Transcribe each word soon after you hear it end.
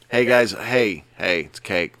Hey guys, hey, it's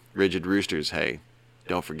Cake. Rigid Roosters, hey.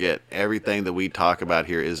 Don't forget, everything that we talk about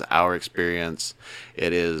here is our experience.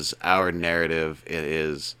 It is our narrative. It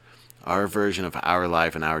is our version of our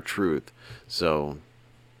life and our truth. So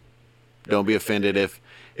don't be offended if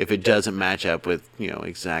it doesn't match up with,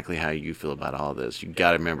 exactly how you feel about all this. You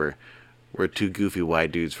gotta remember, we're two goofy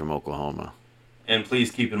white dudes from Oklahoma. And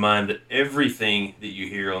please keep in mind that everything that you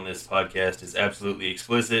hear on this podcast is absolutely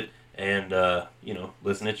explicit and,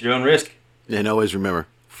 listen at your own risk. And always remember,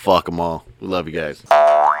 fuck them all. We love you guys.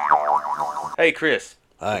 Hey, Chris.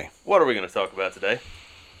 Hi. What are we going to talk about today?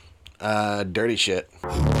 Dirty shit.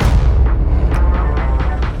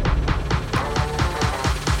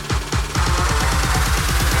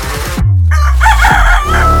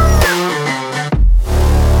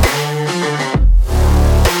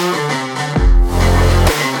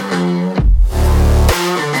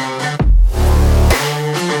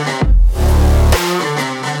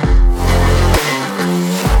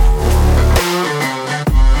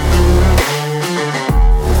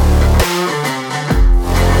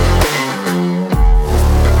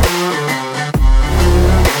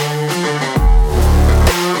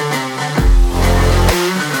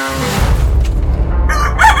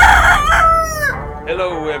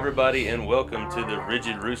 Everybody, and welcome to the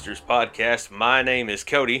Rigid Roosters podcast. My name is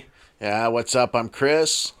Cody. Yeah, what's up? I'm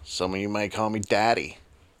Chris. Some of you might call me Daddy.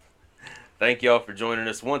 Thank y'all for joining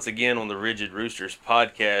us once again on the Rigid Roosters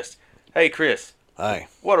podcast. Hey, Chris. Hi.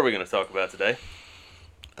 What are we going to talk about today?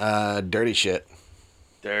 Dirty shit.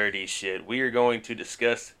 Dirty shit. We are going to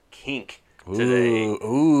discuss kink today.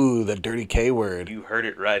 Ooh, the dirty K word. You heard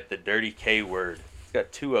it right, the dirty K word. It's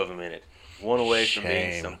got two of them in it. One away from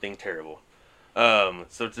being something terrible.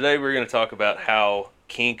 So today we're going to talk about how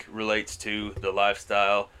kink relates to the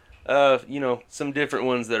lifestyle. Some different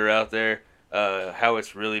ones that are out there. How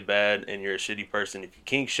it's really bad and you're a shitty person if you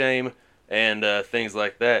kink shame and things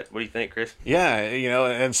like that. What do you think, Chris? Yeah,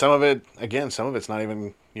 and some of it's not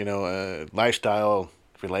even, lifestyle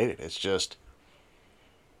related. It's just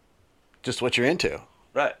what you're into.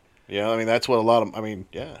 Right. That's what a lot of,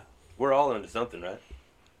 yeah. We're all into something, right?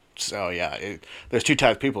 So, yeah, there's two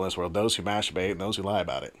types of people in this world, those who masturbate and those who lie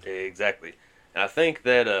about it. Exactly. And I think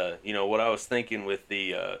that, what I was thinking with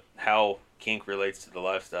the how kink relates to the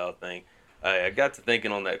lifestyle thing, I got to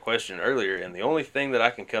thinking on that question earlier, and the only thing that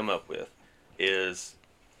I can come up with is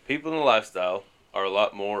people in the lifestyle are a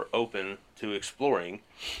lot more open to exploring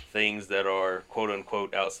things that are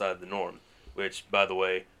quote-unquote outside the norm, which, by the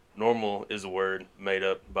way, normal is a word made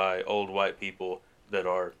up by old white people that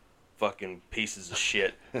are fucking pieces of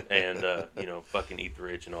shit and fucking eat the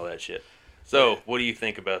rich and all that shit. So what do you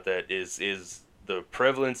think about that? Is the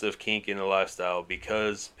prevalence of kink in the lifestyle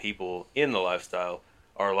because people in the lifestyle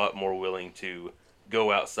are a lot more willing to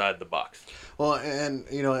go outside the box? Well, and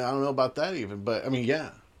I don't know about that even, but yeah,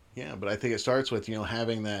 but I think it starts with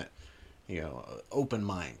having that open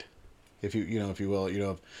mind, if you will,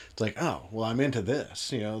 it's like, oh well, I'm into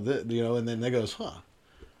this, and then they goes, huh.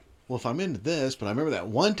 Well, if I'm into this, but I remember that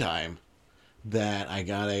one time that I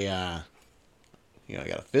got I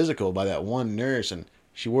got a physical by that one nurse, and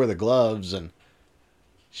she wore the gloves, and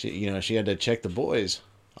she had to check the boys.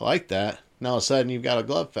 I like that. Now all of a sudden you've got a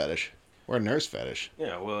glove fetish or a nurse fetish.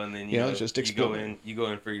 Yeah, well, and then it's just you go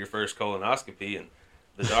in for your first colonoscopy, and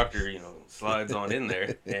the doctor slides on in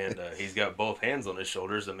there, and he's got both hands on his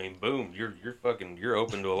shoulders. I mean, boom, you're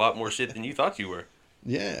open to a lot more shit than you thought you were.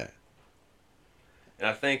 Yeah. And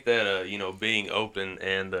I think that being open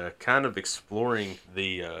and kind of exploring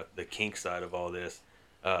the kink side of all this,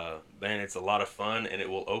 man, it's a lot of fun, and it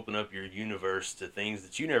will open up your universe to things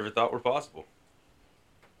that you never thought were possible.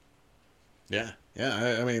 Yeah,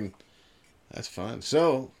 that's fun.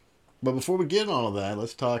 So, but before we get on all of that,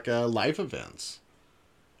 let's talk life events.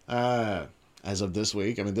 As of this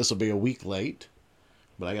week, this will be a week late,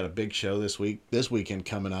 but I got a big show this weekend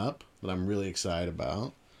coming up that I'm really excited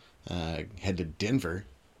about. Head to Denver.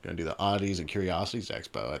 Going to do the Oddities and Curiosities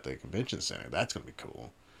Expo at the Convention Center. That's going to be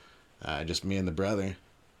cool. Just me and the brother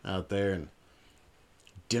out there in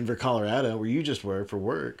Denver, Colorado, where you just were for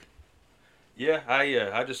work. Yeah,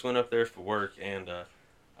 I just went up there for work, and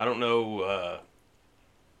I don't know.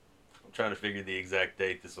 I'm trying to figure the exact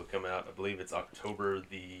date this will come out. I believe it's October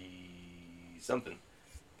the something.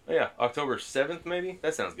 Oh, yeah, October 7th, maybe?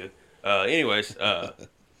 That sounds good. Anyways,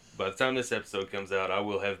 by the time this episode comes out, I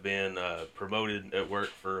will have been promoted at work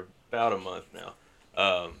for about a month now.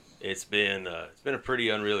 It's been a pretty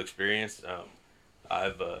unreal experience.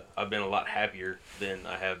 I've been a lot happier than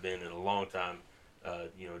I have been in a long time.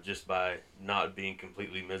 Just by not being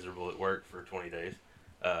completely miserable at work for 20 days.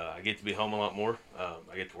 I get to be home a lot more.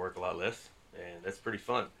 I get to work a lot less, and that's pretty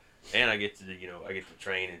fun. and I get to I get to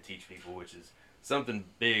train and teach people, which is something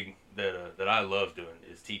big that I love doing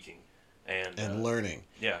is teaching and learning.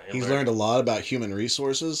 Yeah, and He's learning. learned a lot about human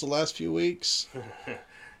resources the last few weeks.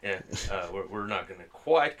 Yeah, we're not going to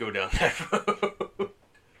quite go down that road.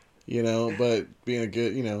 But being a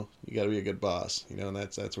good, you got to be a good boss, and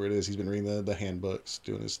that's where it is. He's been reading the handbooks,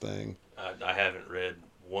 doing his thing. I haven't read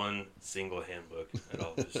one single handbook at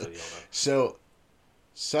all, just so y'all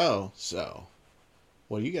know. So,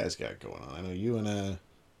 what do you guys got going on? I know you and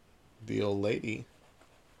the old lady,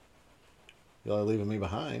 y'all are leaving me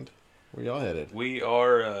behind. Where y'all headed? We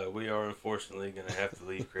are unfortunately going to have to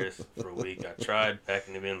leave Chris for a week. I tried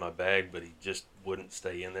packing him in my bag, but he just wouldn't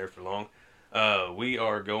stay in there for long. We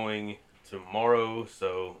are going tomorrow,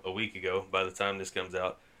 so a week ago, by the time this comes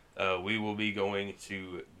out, we will be going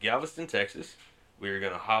to Galveston, Texas. We're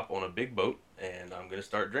going to hop on a big boat, and I'm going to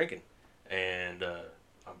start drinking. And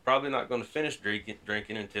I'm probably not going to finish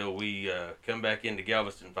drinking until we come back into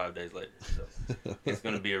Galveston 5 days later. So it's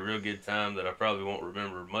going to be a real good time that I probably won't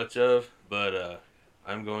remember much of, but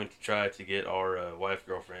I'm going to try to get our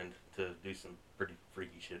wife-girlfriend to do some pretty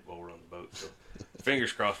freaky shit while we're on the boat. So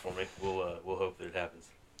fingers crossed for me. We'll hope that it happens.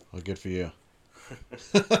 Well, good for you.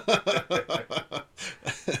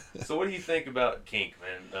 So what do you think about kink,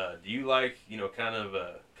 man? Do you like,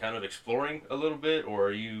 kind of exploring a little bit,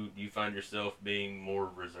 or do you find yourself being more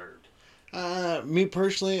reserved? Me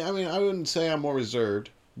personally, I mean, I wouldn't say I'm more reserved,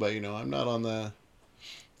 but I'm not on the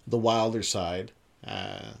wilder side.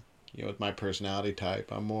 With my personality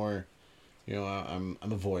type, I'm more, I'm a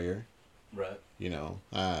voyeur. Right.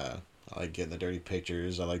 I like getting the dirty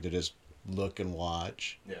pictures. I like to just look and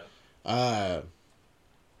watch. Yeah.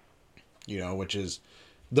 Which is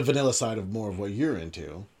the vanilla side of more of what you're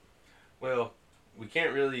into. Well, we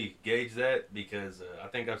can't really gauge that because I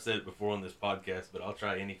think I've said it before on this podcast, but I'll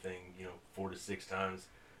try anything, 4 to 6 times,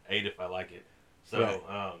 8 if I like it. So, right.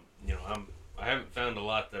 I haven't found a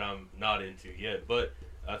lot that I'm not into yet, but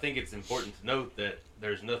I think it's important to note that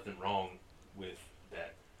there's nothing wrong with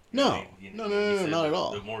that. No, no, not at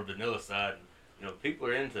all. The more vanilla side, people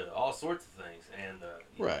are into all sorts of things, and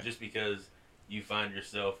right. Just because you find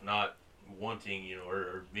yourself not wanting,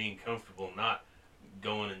 or being comfortable not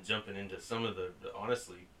going and jumping into some of the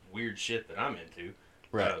honestly weird shit that I'm into,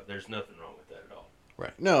 right? There's nothing wrong with that at all.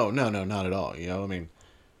 Right? No, not at all. I mean,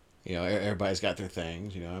 everybody's got their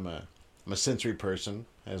things. I'm a sensory person,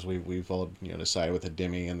 as we've all decided with the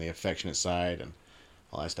dimming and the affectionate side and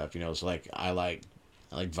all that stuff. So like I like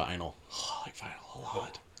vinyl. Oh, I like vinyl a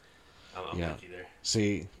lot. I'm with you there.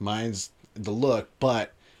 See, mine's the look,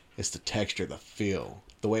 but it's the texture, the feel,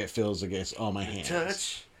 the way it feels against all my hands.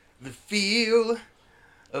 Touch, the feel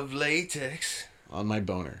of latex on my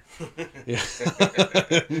boner. Yeah.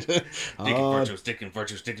 Sticking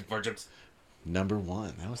virtues. Number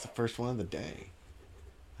 1. That was the first one of the day.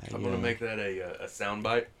 I'm gonna make that a sound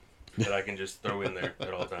bite that I can just throw in there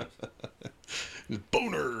at all times.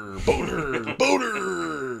 Boner.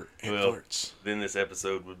 And well, farts. Then this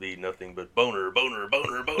episode would be nothing but boner.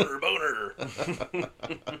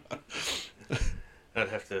 I'd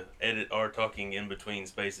have to edit our talking in between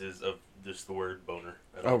spaces of just the word boner.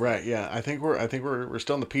 Oh right, yeah. I think we're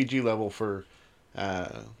still in the PG level for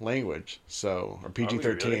language. So or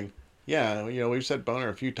PG-13. Really? Yeah, we've said boner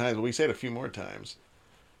a few times, but we say it a few more times.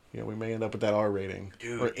 We may end up with that R rating.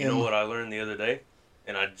 Dude, you know what I learned the other day?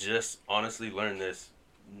 And I just honestly learned this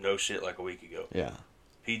no shit like a week ago. Yeah.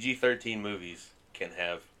 PG-13 movies can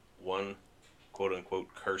have one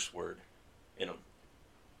quote-unquote curse word in them.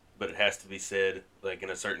 But it has to be said, like, in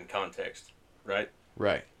a certain context, right?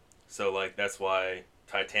 Right. So, like, that's why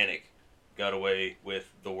Titanic got away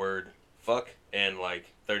with the word fuck and, like,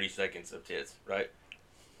 30 seconds of tits, right?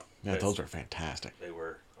 Yeah, those were fantastic. They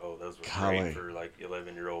were. Oh, those were great for, like,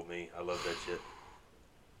 11-year-old me. I love that shit.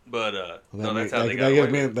 But, no, that's how they got away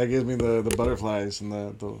with it. That gives me the butterflies in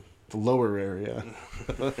the lower area.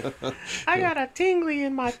 I got a tingly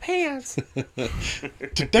in my pants.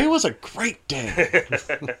 Today was a great day.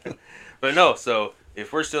 But no, so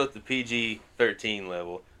if we're still at the PG-13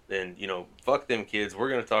 level, then, fuck them kids. We're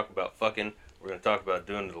going to talk about fucking. We're going to talk about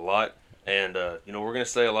doing it a lot. And, we're going to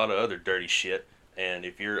say a lot of other dirty shit. And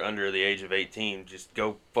if you're under the age of 18, just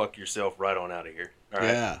go fuck yourself right on out of here. All right?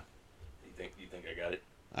 Yeah. You think I got it?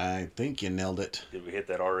 I think you nailed it. Did we hit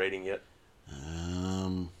that R rating yet?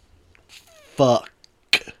 Fuck.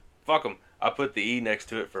 Fuck them. I put the E next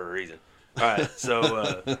to it for a reason. All right,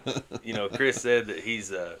 so Chris said that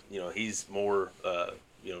he's more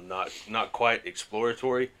not quite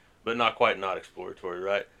exploratory, but not quite not exploratory,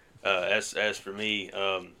 right? As for me, you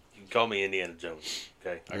can call me Indiana Jones.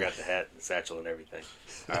 Okay, I got the hat, and the satchel, and everything.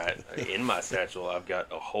 All right, in my satchel, I've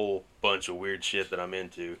got a whole bunch of weird shit that I'm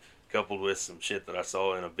into, coupled with some shit that I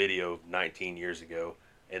saw in a video 19 years ago,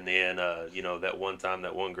 and then that one time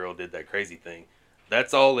that one girl did that crazy thing.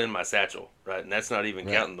 That's all in my satchel, right? And that's not even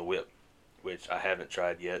Right. counting the whip, which I haven't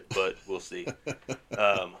tried yet, but we'll see.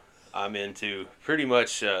 Um, I'm into pretty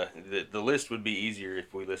much the list would be easier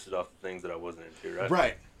if we listed off the things that I wasn't into, right?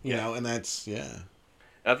 Right. Yeah. And that's yeah.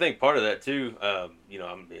 I think part of that too,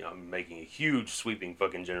 I'm making a huge sweeping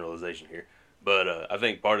fucking generalization here, but I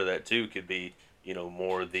think part of that too could be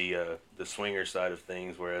more the swinger side of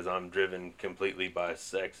things, whereas I'm driven completely by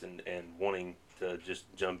sex and wanting to just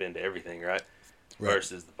jump into everything, right? Right.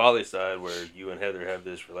 Versus the poly side where you and Heather have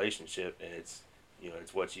this relationship and it's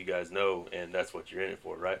what you guys know and that's what you're in it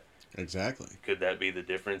for, right? Exactly. Could that be the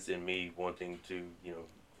difference in me wanting to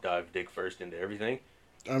dive dick first into everything?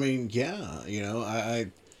 I mean, yeah.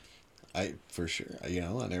 I for sure. I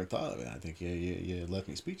never thought of it. I think you left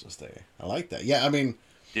me speechless there. I like that. Yeah. I mean,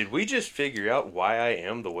 Did we just figure out why I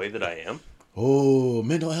am the way that I am? oh,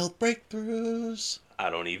 mental health breakthroughs. I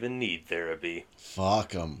don't even need therapy. Fuck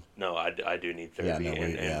them. No, I do need Yeah. therapy. No.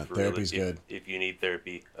 And for Therapy's real, good. if you need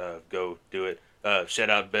therapy, go do it. Shout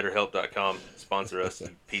out BetterHelp.com. Sponsor us, you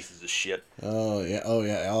pieces of shit. Oh yeah. Oh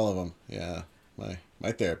yeah. All of them. Yeah.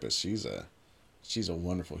 My therapist. She's a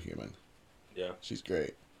wonderful human. Yeah. She's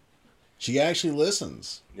great. She actually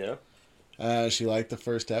listens. Yeah. She liked the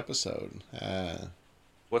first episode.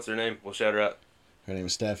 What's her name? We'll shout her out. Her name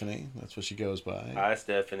is Stephanie. That's what she goes by. Hi,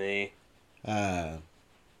 Stephanie.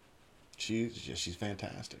 She's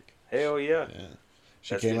fantastic. Hell yeah. Yeah.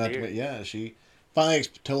 She That's came good out to to hear. me. Yeah. She finally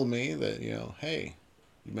told me that hey,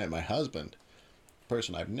 you met my husband. The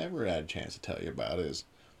person I've never had a chance to tell you about is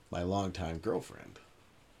my longtime girlfriend.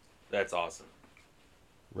 That's awesome.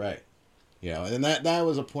 Right. And that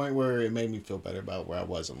was a point where it made me feel better about where I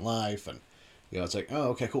was in life, and it's like, oh,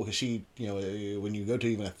 okay, cool. Because she, when you go to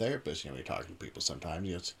even a therapist, you're talking to people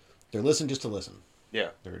sometimes, they're listening just to listen. Yeah.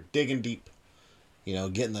 They're digging deep,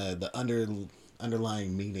 getting the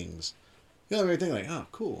underlying meanings. Everything like, oh,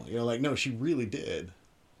 cool. Like, no, she really did.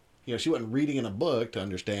 She wasn't reading in a book to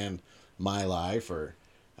understand my life or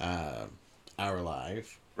our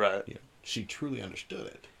life. Right. She truly understood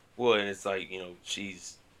it. Well, and it's like,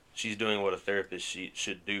 she's doing what a therapist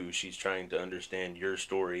should do. She's trying to understand your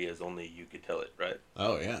story as only you could tell it, right?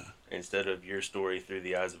 Oh, yeah. Instead of your story through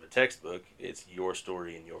the eyes of a textbook, it's your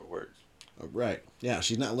story in your words. Right. Yeah,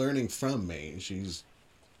 she's not learning from me.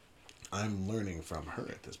 I'm learning from her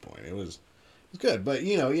at this point. It was good. But,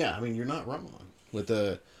 yeah, I mean, you're not wrong with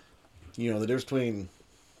the difference between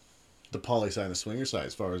the poly side and the swinger side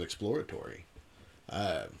as far as exploratory.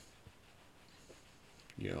 And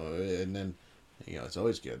then, it's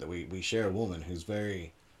always good that we share a woman who's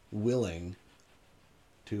very willing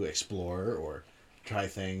to explore or try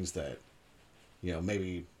things that,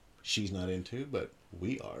 maybe she's not into, but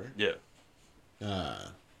we are. Yeah.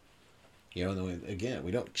 And then again,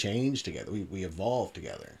 we don't change together. We evolve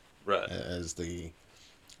together. Right. As the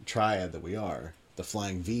triad that we are. The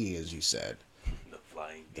Flying V, as you said. The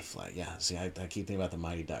Flying V. Yeah. See, I keep thinking about the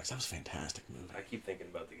Mighty Ducks. That was a fantastic movie. I keep thinking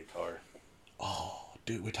about the guitar. Oh,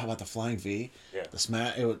 dude, we talk about the Flying V. Yeah.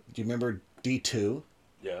 Do you remember D2?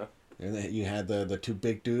 Yeah. And then you had the two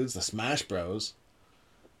big dudes, the Smash Bros.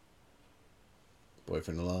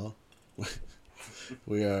 Boyfriend-in-law.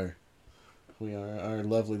 we are our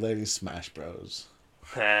lovely lady Smash Bros.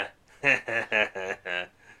 I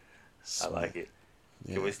like it.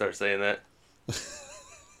 Yeah. Can we start saying that?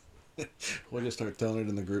 We'll just start telling it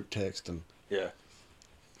in the group text, and Yeah.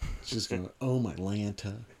 she's going, oh my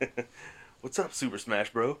Lanta. What's up, Super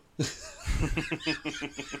Smash Bro?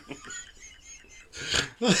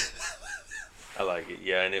 I like it.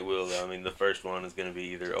 Yeah, and it will. I mean, the first one is going to be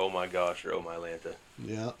either oh my gosh or oh my Lanta.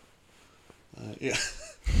 Yeah. Yeah.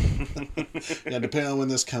 Yeah, depending on when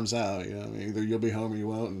this comes out, I mean, either you'll be home or you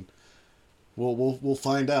won't, and we'll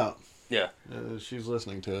find out. Yeah. She's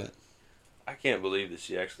listening to it. I can't believe that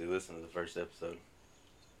she actually listened to the first episode.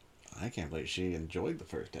 I can't believe she enjoyed the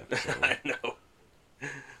first episode. I know.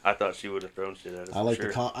 I thought she would have thrown shit at us. I like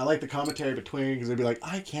sure. I like the commentary between, because they'd be like,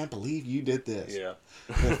 I can't believe you did this. Yeah.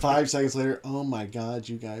 And 5 seconds later, oh my God,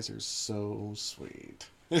 you guys are so sweet.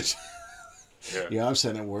 Yeah. I'm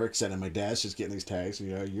sitting at work, sitting at my dad's just getting these texts.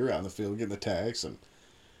 You're out in the field getting the texts, and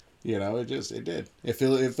it did.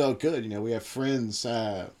 It felt good. We have friends,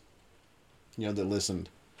 that listened,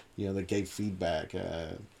 that gave feedback.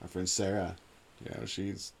 Our friend Sarah,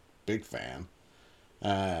 she's a big fan.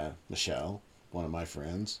 Michelle, one of my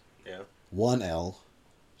friends. Yeah. 1L.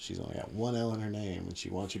 She's only got 1 L in her name, and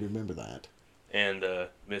she wants you to remember that. And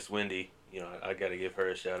Miss Wendy, I got to give her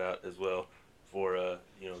a shout out as well for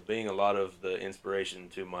being a lot of the inspiration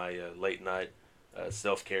to my late night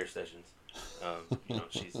self care sessions.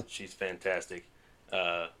 She's fantastic.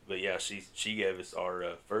 But yeah, she gave us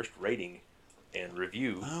our first rating and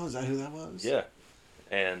review. Oh, is that who that was? Yeah,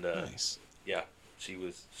 and Nice. yeah, she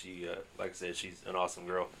like I said, she's an awesome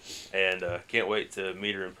girl, and can't wait to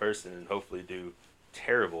meet her in person and hopefully do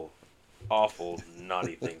terrible, awful,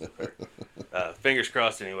 naughty things with her. Fingers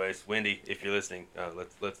crossed, anyways. Wendy, if you're listening,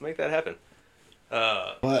 let's make that happen.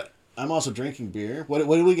 But I'm also drinking beer. What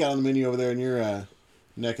do we got on the menu over there in your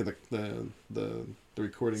neck of the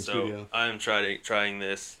recording studio? I am trying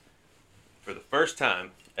this for the first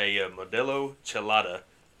time, a Modelo Chelada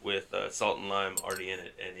with salt and lime already in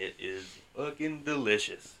it, and it is fucking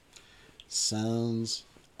delicious. Sounds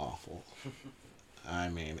awful. I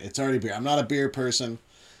mean, it's already beer. I'm not a beer person,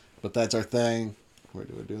 but that's our thing. We're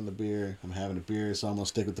doing the beer. I'm having a beer, so I'm going to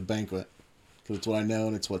stick with the banquet. Because it's what I know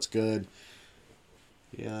and it's what's good.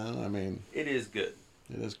 I mean... It is good.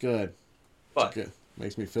 It is good. But... Good.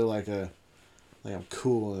 Makes me feel like I'm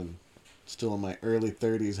cool and still in my early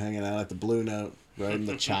 30s hanging out at the Blue Note, riding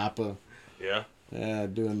the chopper. Yeah? Yeah,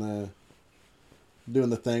 doing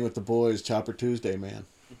the thing with the boys, Chopper Tuesday, man.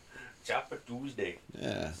 Chopper Tuesday.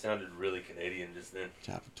 Yeah. Sounded really Canadian just then.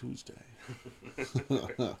 Chopper Tuesday.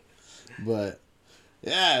 But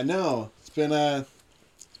yeah, no, it's been a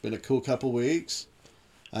cool couple weeks.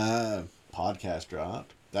 Podcast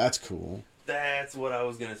dropped. That's cool. That's what I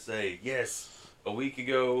was gonna say. Yes, a week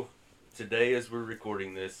ago, today as we're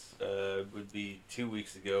recording this, would be 2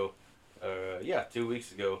 weeks ago. 2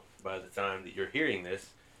 weeks ago by the time that you're hearing this.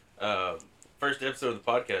 First episode of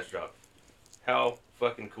the podcast dropped. How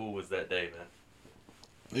fucking cool was that day, man?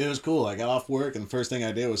 It was cool. I got off work and the first thing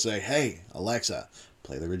I did was say, "Hey, Alexa,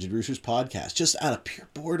 play the Rigid Roosters podcast," just out of pure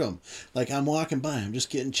boredom. Like, I'm walking by, I'm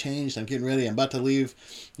just getting changed, I'm getting ready, I'm about to leave,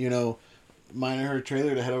 mine and her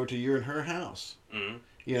trailer to head over to your and her house.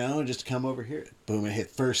 Mm-hmm. Just to come over here. Boom, it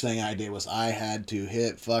hit. First thing I did was I had to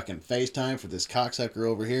hit fucking FaceTime for this cocksucker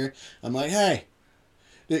over here. I'm like, "Hey."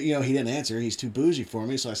 He didn't answer. He's too bougie for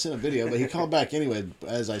me, so I sent a video, but he called back anyway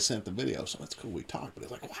as I sent the video, so that's cool. We talked, but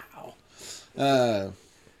it's like, wow.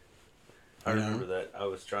 I remember that. I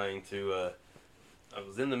was trying to, I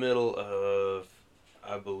was in the middle of,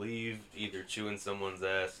 I believe, either chewing someone's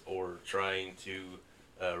ass or trying to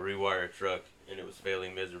rewire a truck, and it was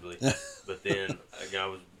failing miserably. But then, I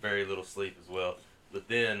was very little sleep as well. But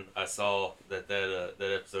then I saw that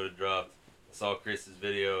episode had dropped. I saw Chris's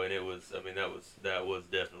video, and it was, that was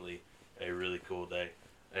definitely a really cool day.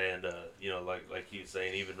 And, like he was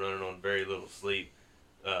saying, even running on very little sleep,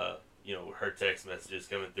 her text messages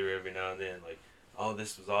coming through every now and then, like, "Oh,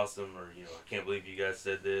 this was awesome," or, "I can't believe you guys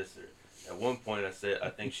said this," or at one point I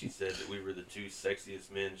think she said that we were the two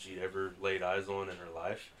sexiest men she'd ever laid eyes on in her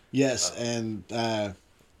life. Yes, and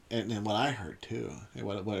what I heard too, and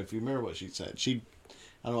what if you remember what she said,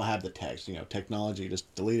 I don't have the text, technology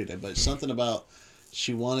just deleted it, but something about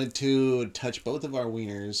she wanted to touch both of our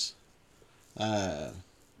wieners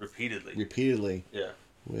repeatedly. Yeah.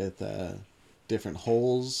 With different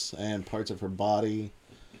holes and parts of her body.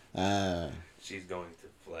 She's going to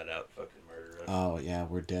flat out fucking murder us. Oh yeah,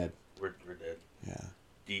 we're dead. We're dead. Yeah.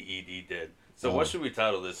 DED dead. So what should we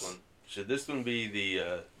title this one? Should this one be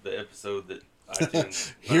the episode that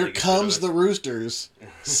iTunes Here comes the Roosters.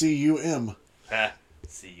 CUM. Ha.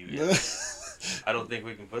 CUM. I don't think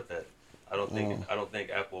we can put that. I don't think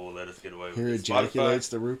Apple will let us get away with it. Here ejaculates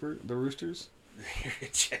the Roosters.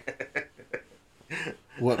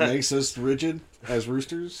 What makes us rigid as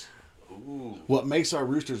roosters? Ooh. What makes our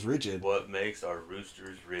roosters rigid? What makes our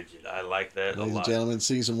roosters rigid? I like that a lot. Ladies and gentlemen,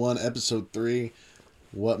 season 1, episode 3.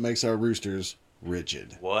 What makes our roosters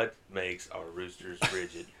rigid? What makes our roosters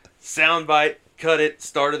rigid? Soundbite. Cut it.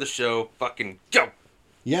 Start of the show. Fucking go.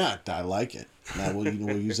 Yeah, I like it. Now we'll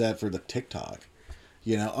use that for the TikTok.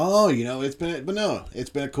 It's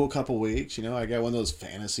been a cool couple weeks. I got one of those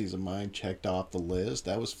fantasies of mine checked off the list.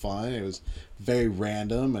 That was fun. It was very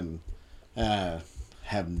random and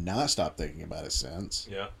have not stopped thinking about it since.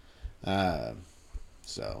 Yeah.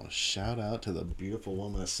 So shout out to the beautiful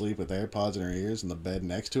woman asleep with AirPods in her ears in the bed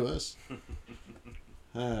next to us.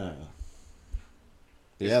 Yeah,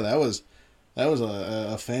 that was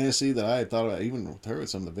a fantasy that I had thought about, even with her, with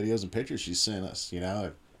some of the videos and pictures she sent us.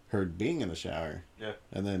 Her being in the shower. Yeah.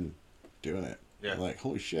 And then doing it. Yeah. Like,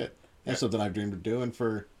 holy shit. That's something I've dreamed of doing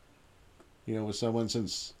for, with someone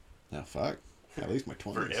since, at least my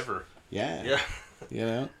 20s. Forever. Yeah.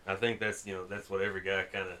 Yeah. I think that's what every guy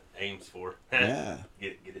kind of aims for. Yeah.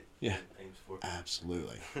 Get it. Yeah. Aims for.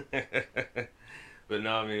 Absolutely. But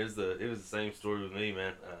no, I mean it was the same story with me,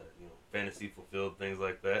 man. Fantasy fulfilled, things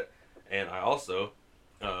like that, and I also,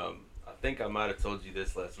 I think I might have told you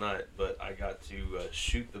this last night, but I got to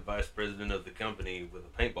shoot the vice president of the company with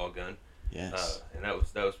a paintball gun. Yes. And that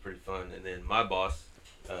was pretty fun. And then my boss,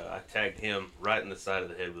 I tagged him right in the side of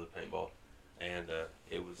the head with a paintball, and that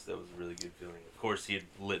was a really good feeling. Of course, he had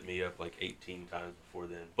lit me up like 18 times before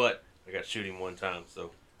then, but I got to shoot him one time,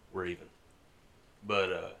 so we're even.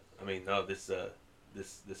 But I mean, no, this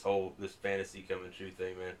fantasy coming true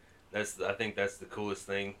thing, man. I think that's the coolest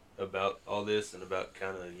thing about all this, and about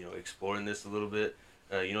kind of exploring this a little bit.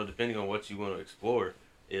 Depending on what you want to explore,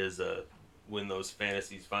 is when those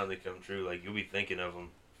fantasies finally come true, like you'll be thinking of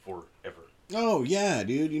them forever. Oh yeah,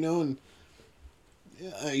 dude. And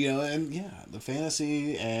and yeah, the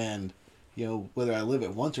fantasy, and whether I live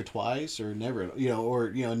it once or twice or never,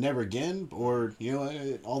 or never again, or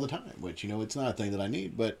all the time. Which it's not a thing that I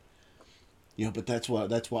need, but but that's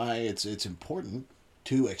why it's important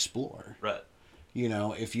to explore. Right.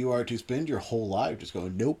 If you are to spend your whole life just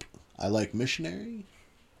going, nope, I like missionary,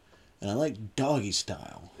 and I like doggy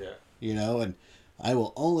style. Yeah. And I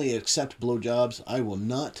will only accept blowjobs. I will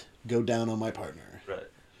not go down on my partner. Right.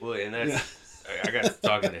 Well, and that's I got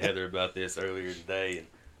talking to Heather about this earlier today,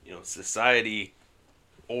 and society,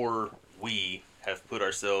 or we have put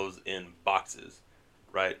ourselves in boxes,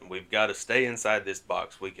 right? And we've got to stay inside this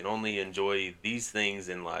box. We can only enjoy these things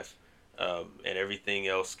in life, and everything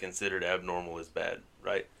else considered abnormal is bad,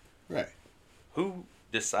 right? Right. Who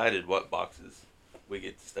decided what boxes we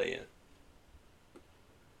get to stay in?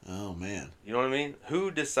 Oh man. You know what I mean?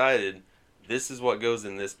 Who decided this is what goes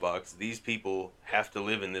in this box? These people have to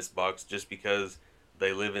live in this box just because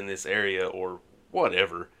they live in this area or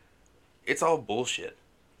whatever. It's all bullshit.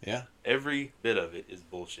 Yeah. Every bit of it is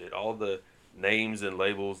bullshit. All the names and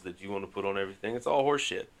labels that you want to put on everything, it's all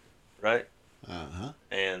horseshit, right? Uh-huh.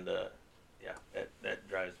 And that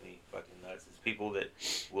drives me fucking nuts. It's people that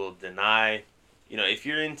will deny, if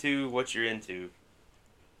you're into what you're into,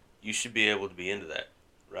 you should be able to be into that,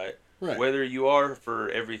 right? Right. Whether you are for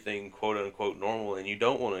everything quote unquote normal and you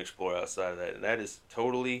don't want to explore outside of that, and that is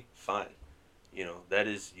totally fine. That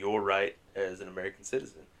is your right as an American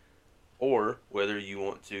citizen. Or whether you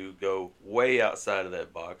want to go way outside of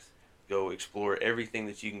that box, go explore everything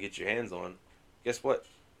that you can get your hands on, guess what?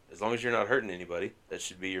 As long as you're not hurting anybody, that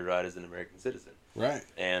should be your right as an American citizen. Right.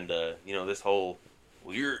 And this whole,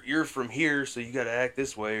 well, you're from here, so you got to act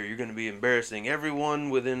this way, or you're going to be embarrassing everyone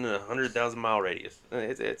within 100,000-mile radius.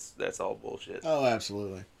 That's all bullshit. Oh,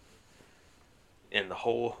 absolutely. And the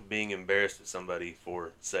whole being embarrassed with somebody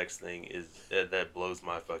for sex thing is that blows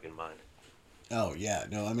my fucking mind. Oh yeah,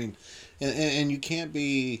 no, I mean, and you can't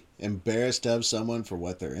be embarrassed of someone for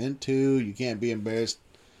what they're into. You can't be embarrassed,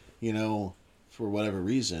 for whatever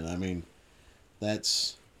reason. I mean, I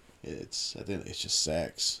think it's just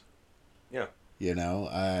sex. Yeah.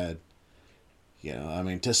 I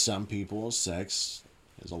mean, to some people, sex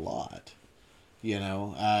is a lot. Depending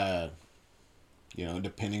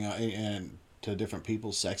on, and to different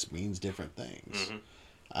people, sex means different things.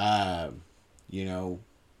 Mm-hmm.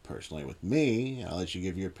 Personally with me, I'll let you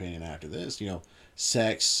give your opinion after this.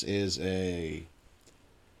 Sex is it's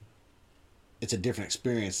a different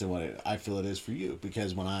experience than what I feel it is for you,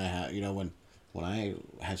 because when I have when I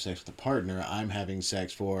have sex with a partner, I'm having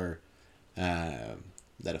sex for that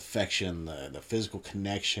affection, the physical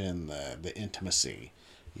connection, the intimacy.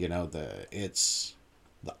 It's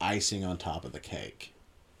the icing on top of the cake,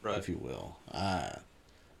 right, if you will.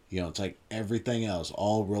 It's like everything else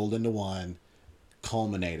all rolled into one,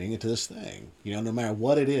 culminating into this thing. No matter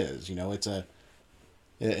what it is, it's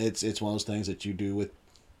one of those things that you do with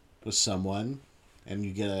someone, and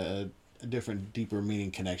you get a different, deeper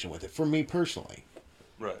meaning connection with it. For me personally,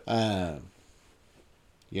 right.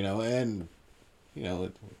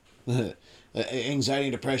 Anxiety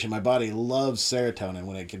and depression. My body loves serotonin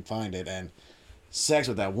when it can find it, and sex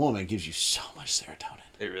with that woman gives you so much serotonin.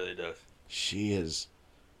 It really does. She is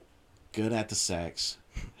good at the sex.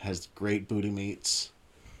 Has great booty meats.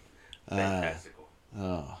 Fantastical.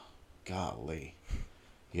 Oh, golly.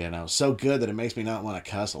 So good that it makes me not want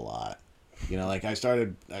to cuss a lot. Like I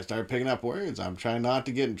started picking up words. I'm trying not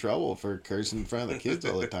to get in trouble for cursing in front of the kids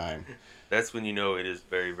all the time. That's when it is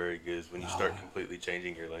very, very good, is when you start completely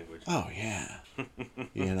changing your language. Oh, yeah.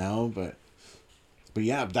 But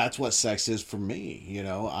yeah, that's what sex is for me.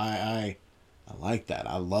 I like that.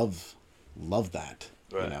 I love that.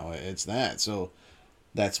 Right. It's that. So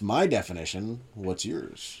that's my definition. What's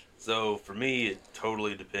yours? So for me, it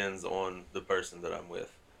totally depends on the person that I'm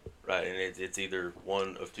with, right? And it's either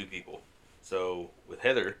one of two people. So with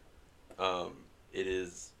Heather, it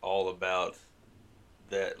is all about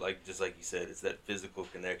that, like just like you said, it's that physical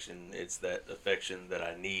connection. It's that affection that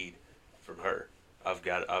I need from her. I've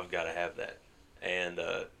got to have that, and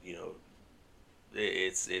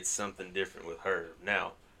it's something different with her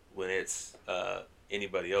now. When it's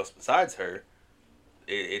anybody else besides her,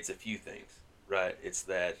 it's a few things, right? It's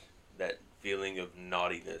that feeling of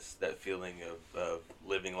naughtiness, that feeling of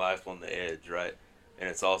living life on the edge, right? And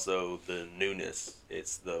it's also the newness,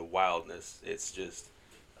 it's the wildness. It's just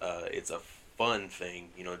it's a fun thing,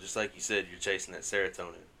 just like you said, you're chasing that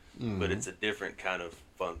serotonin, but Mm-hmm. it's a different kind of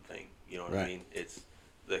fun thing. You know what I Right. mean? It's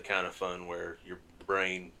the kind of fun where your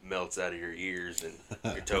brain melts out of your ears and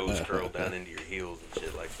your toes curl down into your heels and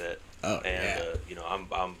shit like that. Oh And yeah.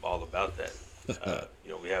 I'm all about that.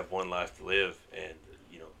 We have one life to live, and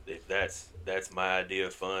if that's my idea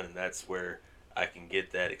of fun, and that's where I can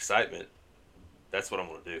get that excitement, that's what I'm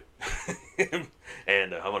gonna do.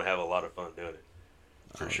 And I'm gonna have a lot of fun doing it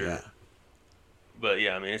for Oh sure. yeah. But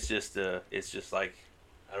yeah, I mean, it's just like,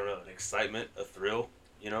 I don't know, an excitement, a thrill.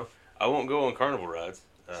 I won't go on carnival rides,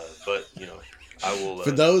 but I will.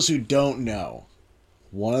 For those who don't know,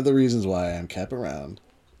 one of the reasons why I'm kept around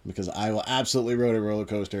because I will absolutely ride a roller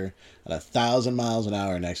coaster at 1,000 miles an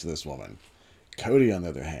hour next to this woman. Cody, on the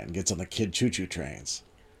other hand, gets on the kid choo choo trains.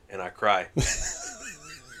 And I cry.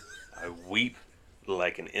 I weep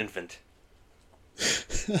like an infant.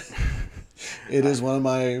 It I, is one of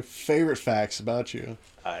my favorite facts about you.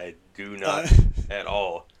 I do Uh, not at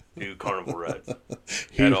all do carnival rides at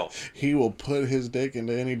he all. he will put his dick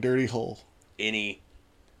into any dirty hole. Any,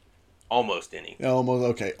 almost any. Almost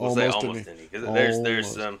okay, We'll say almost any, almost any, because there's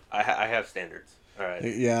almost. some. I have standards. All right,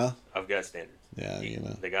 Yeah, I've got standards. yeah, you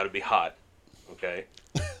know. They got to be hot. Okay.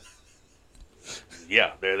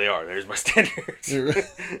 Yeah, there they are. There's my standards.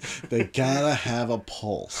 They gotta have a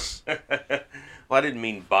pulse. Well, I didn't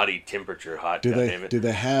mean body temperature hot. Do God they damn it. do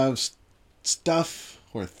they have stuff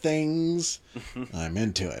or things? I'm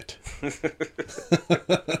into it.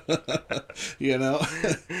 You know?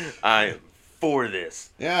 I am for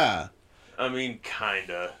this. Yeah. I mean,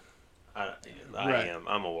 kinda. I, I Right. am.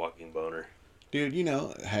 I'm a walking boner. Dude,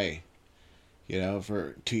 hey,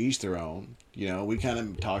 for to each their own. We kind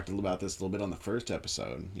of talked about this a little bit on the first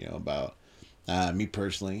episode, about me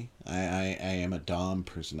personally. I am a Dom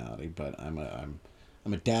personality, but I'm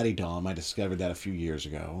a daddy Dom. I discovered that a few years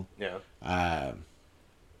ago. Yeah. Uh,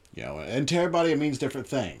 and to everybody it means different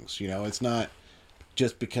things. It's not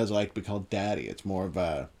just because I like to be called daddy. It's more of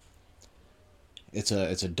a it's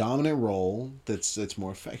a dominant role that's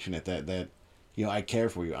more affectionate. That I care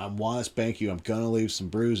for you. I want to spank you. I'm gonna leave some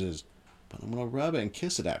bruises, but I'm gonna rub it and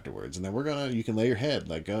kiss it afterwards, and then you can lay your head,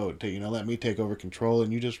 let go, let me take over control,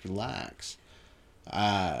 and you just relax.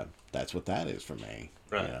 That's what that is for me.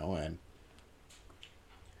 Right.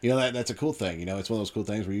 And that's a cool thing. It's one of those cool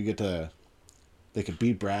things where you get to. They can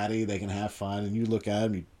be bratty, they can have fun, and you look at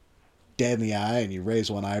them, you dead in the eye, and you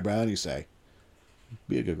raise one eyebrow, and you say,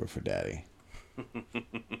 "Be a good girl for daddy.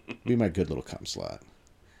 Be my good little cum slut.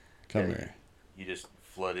 Come Yeah, here." you just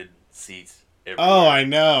flooded seats Oh, everywhere. I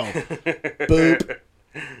know. Boop.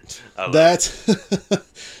 I love That's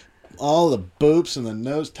all the boops and the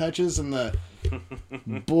nose touches and the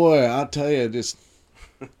boy. I'll tell you, just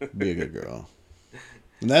be a good girl.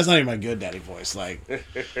 And that's not even my good daddy voice. Like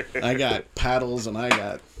I got paddles and I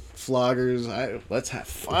got floggers. Let's have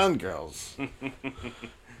fun, girls.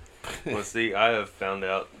 Well, see, I have found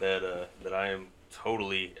out that I am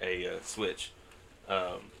totally a switch.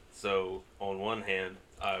 So on one hand,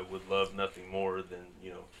 I would love nothing more than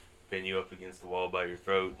pin you up against the wall by your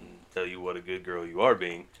throat and tell you what a good girl you are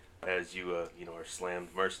being, as you are slammed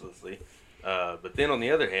mercilessly. But then on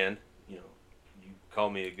the other hand, you call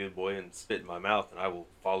me a good boy and spit in my mouth, and I will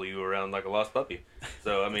follow you around like a lost puppy.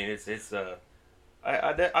 So I mean, it's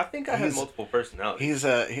I think I have multiple personalities.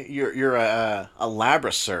 You're a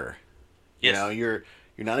Labrador. Yes.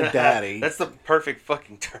 You're not a daddy. That's the perfect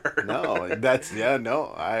fucking term. No, that's yeah.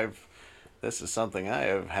 No, this is something I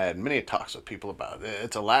have had many talks with people about.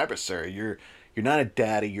 It's a Labrador. You're not a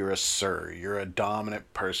daddy. You're a sir. You're a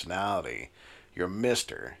dominant personality. You're a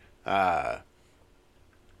Mister. But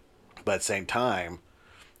at the same time,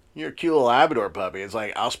 you're a cute little Labrador puppy. It's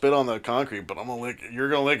like I'll spit on the concrete, but you're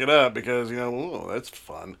gonna lick it up because ooh, that's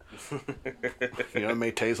fun. It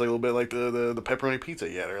may taste like a little bit like the pepperoni pizza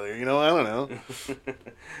you had earlier. I don't know.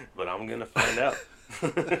 But I'm gonna find out.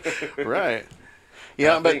 Right.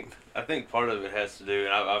 Yeah, I think part of it has to do,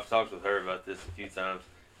 and I've talked with her about this a few times,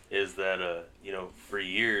 is that for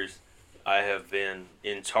years I have been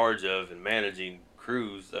in charge of and managing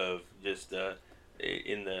crews of just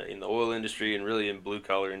in the oil industry and really in blue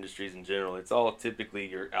collar industries in general. It's all typically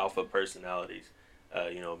your alpha personalities.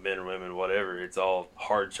 men or women, whatever. It's all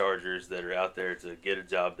hard chargers that are out there to get a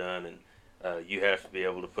job done, and you have to be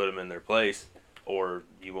able to put them in their place, or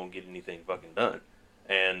you won't get anything fucking done.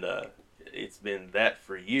 And it's been that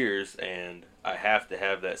for years, and I have to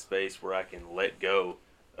have that space where I can let go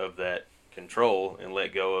of that control and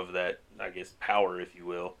let go of that, I guess, power, if you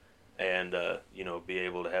will, and be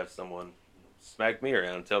able to have someone smack me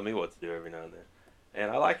around and tell me what to do every now and then. And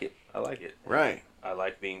I like it. I like it. Right. I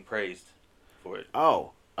like being praised for it.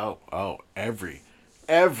 Oh.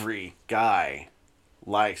 Every guy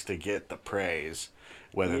likes to get the praise.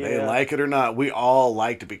 Whether they like it or not, we all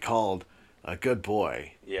like to be called a good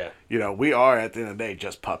boy. Yeah. We are, at the end of the day,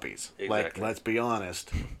 just puppies. Exactly. Like, let's be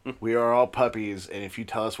honest. We are all puppies, and if you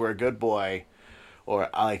tell us we're a good boy, or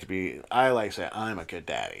I like to say, I'm a good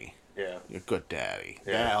daddy. Yeah. You're a good daddy.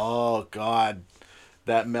 Yeah. Oh, God.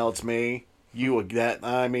 That melts me.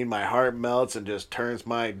 My heart melts and just turns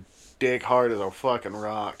my dick hard as a fucking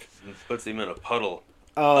rock. And puts him in a puddle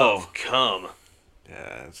of cum.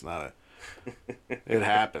 Yeah, it's not it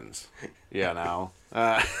happens. Yeah, now.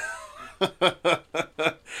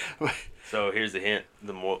 So here's a hint.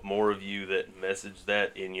 The more of you that message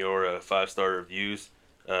that in your 5-star reviews,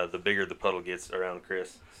 the bigger the puddle gets around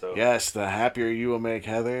Chris. So yes, the happier you will make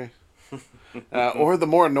Heather. Or the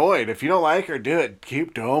more annoyed. If you don't like her, do it.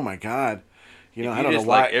 Oh my God. I don't know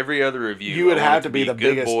why. Like every other review, you would have to be the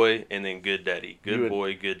good biggest boy and then good daddy. Good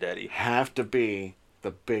boy, good daddy. Have to be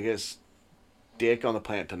the biggest dick on the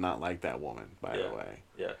planet to not like that woman, by the way.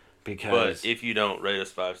 Yeah. Because but if you don't rate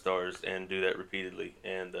us 5 stars and do that repeatedly,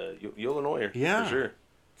 and you'll annoy her. Yeah. For sure.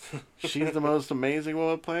 She's the most amazing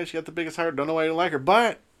woman on the planet. She got the biggest heart. Don't know why you don't like her,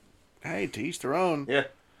 but hey, to each their own. Yeah.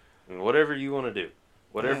 I mean, whatever you want to do.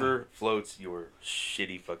 Whatever floats your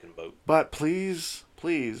shitty fucking boat. But please,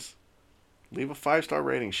 leave a 5-star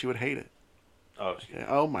rating. She would hate it. Oh,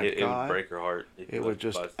 oh my God. It would break her heart. It would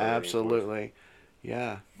just absolutely,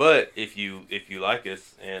 yeah. But if you like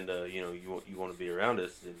us and you want to be around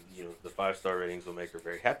us, then the 5-star ratings will make her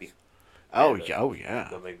very happy. Oh yeah.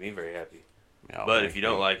 They'll make me very happy. Yeah, but if you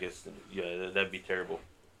don't like us, then that'd be terrible.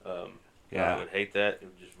 I would hate that. It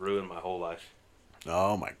would just ruin my whole life.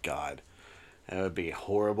 Oh my God. That would be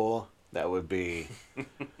horrible. That would be.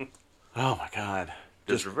 Oh my God.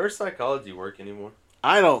 Does reverse psychology work anymore?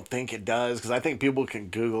 I don't think it does, because I think people can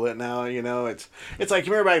Google it now. It's like,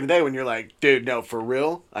 you remember back in the day when you're like, dude, no, for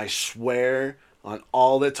real, I swear on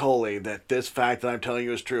all that's holy that this fact that I'm telling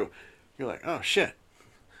you is true. You're like, oh shit.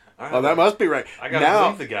 Right, that must be right. I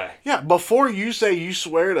gotta believe the guy. Yeah, before you say you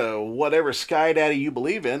swear to whatever Sky Daddy you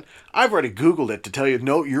believe in, I've already Googled it to tell you,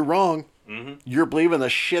 no, you're wrong. Mm-hmm. You're believing the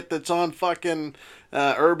shit that's on fucking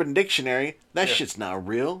Urban Dictionary. That shit's not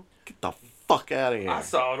real. Get the fuck out of here. I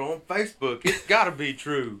saw it on Facebook. It's gotta be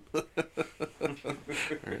true.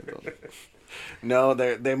 No,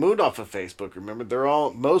 they moved off of Facebook. Remember, they're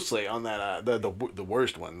all mostly on that the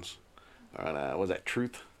worst ones. On was that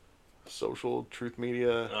Truth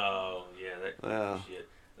Media? Oh yeah, that shit.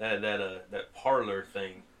 That parlor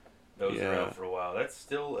thing that was around for a while. That's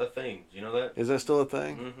still a thing. Do you know that? Is that still a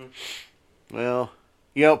thing? Mm-hmm. Well,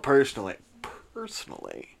 personally,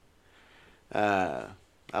 I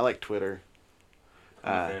like Twitter.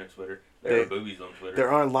 I'm a fan of Twitter. There are boobies on Twitter.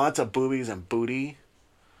 There are lots of boobies and booty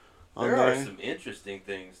on there. There are some interesting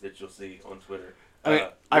things that you'll see on Twitter. I mean,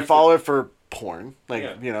 I follow it for porn.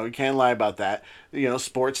 You can't lie about that.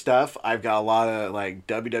 Sports stuff. I've got a lot of like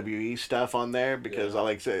WWE stuff on there because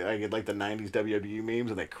I get like the 90s WWE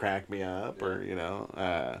memes and they crack me up,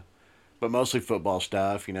 but mostly football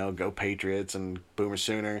stuff, go Patriots and Boomer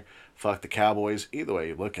Sooner, fuck the Cowboys, either way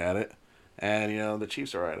you look at it. And, the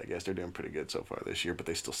Chiefs are right. I guess they're doing pretty good so far this year, but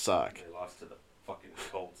they still suck. They lost to the fucking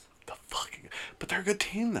Colts. But they're a good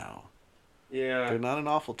team, though. Yeah. They're not an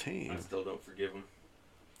awful team. I still don't forgive them.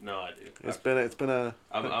 No, I do. It's been a.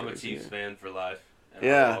 I'm a Chiefs fan for life. And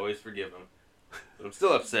Yeah. I'll always forgive them. But I'm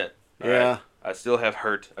still upset. Yeah. Right? I still have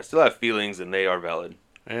hurt. I still have feelings, and they are valid.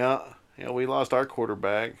 Yeah. Yeah, we lost our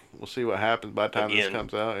quarterback. We'll see what happens by the time this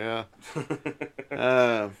comes out.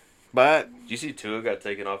 Yeah. But did you see Tua got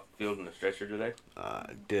taken off the field in a stretcher today?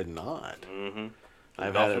 I did not. Mm-hmm.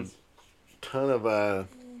 I've had a ton of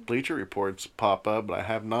Bleacher Reports pop up, but I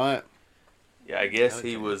have not. Yeah, I guess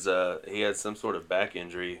he had some sort of back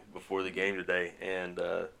injury before the game today, and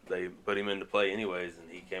they put him into play anyways, and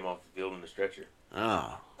he came off the field in a stretcher.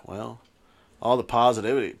 Oh, well, all the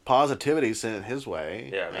positivity sent his way.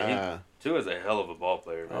 Yeah, I mean, Tua's a hell of a ball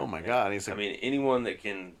player, man. Oh my God, anyone that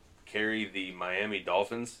can carry the Miami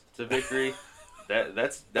Dolphins to victory,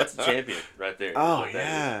 that's a champion right there. Oh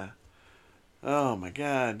yeah. Oh my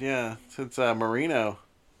God, yeah. Since Marino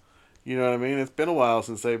You know what I mean? It's been a while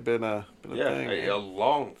since they've been a Yeah, thing, a man.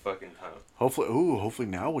 long fucking time. Hopefully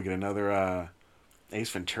now we'll get another Ace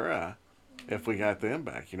Ventura if we got them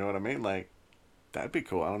back. You know what I mean? Like that'd be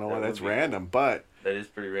cool. I don't know why That would that's be cool. random, but That is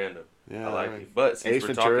pretty random. I yeah, I like mean, it. But since Ace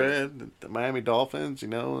we're talking, Ventura, the Miami Dolphins, you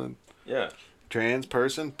know, and yeah. trans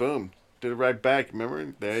person, boom, did it right back.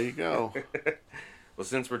 Remember? There you go. Well,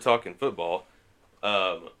 since we're talking football,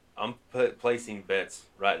 I'm placing bets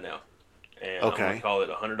right now, and I'm gonna Okay. call it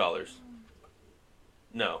 $100.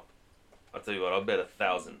 No, I'll tell you what. I'll bet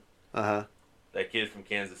 1,000. Uh huh. That kid from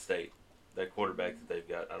Kansas State, that quarterback that they've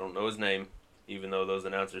got. I don't know his name, even though those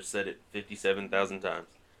announcers said it 57,000 times.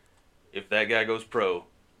 If that guy goes pro,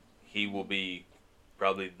 he will be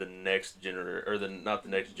probably the next or the not the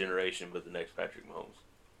next generation, but the next Patrick Mahomes.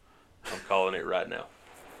 I'm calling it right now.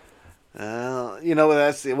 You know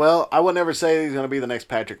that's well. I would never say he's going to be the next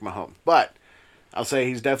Patrick Mahomes, but I'll say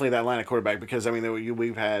he's definitely that line of quarterback because I mean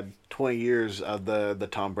we've had 20 years of the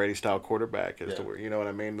Tom Brady style quarterback as Yeah. to where you know what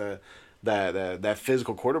I mean that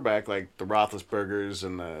physical quarterback like the Roethlisbergers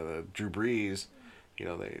and the Drew Brees. You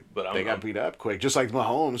know But they got I'm beat up quick, just like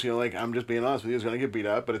Mahomes. You know, like I'm just being honest with you, he's going to get beat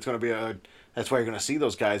up, but it's going to be a. That's why you're going to see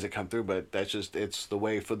those guys that come through. But that's just it's the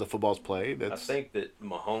way for the football's played. I That's think that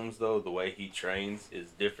Mahomes, though, the way he trains is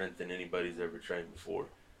different than anybody's ever trained before.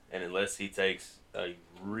 And unless he takes a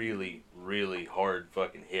really, really hard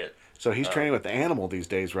fucking hit. so he's Uh, training with the animal these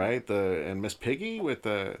days, right? And Miss Piggy with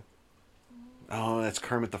the oh that's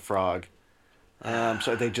Kermit the Frog.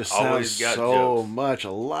 So they just sound always got so jokes. much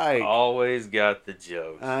alike. Always got the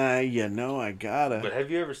jokes. You know I gotta. But have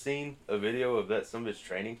you ever seen a video of that some of his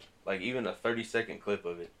training? Like even a 30-second clip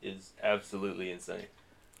of it is absolutely insane.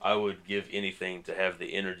 I would give anything to have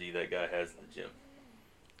the energy that guy has in the gym.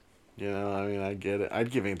 You know, I mean, I get it. I'd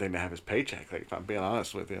give anything to have his paycheck. Like, if I'm being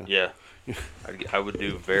honest with you. Yeah, I would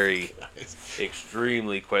do very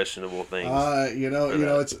extremely questionable things. For You know,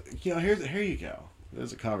 that. it's here you go.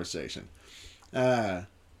 There's a conversation. Uh,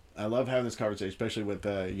 I love having this conversation, especially with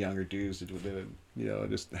younger dudes that you know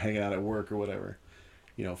just hanging out at work or whatever.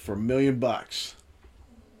 You know, for $1,000,000,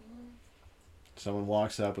 someone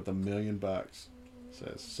walks up with $1,000,000,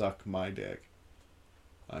 says, "Suck my dick.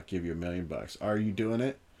 I'll give you $1,000,000. Are you doing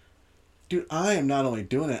it?" Dude, I am not only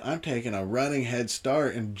doing it, I'm taking a running head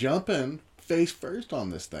start and jumping face first on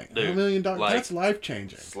this thing. Dude, $1,000,000, like, that's life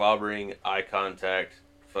changing. Slobbering, eye contact,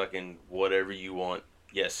 fucking whatever you want.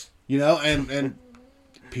 Yes. You know, and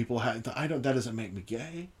people have that doesn't make me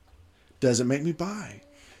gay. Doesn't make me bi.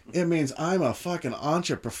 It means I'm a fucking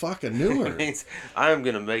entrepreneur. It means I'm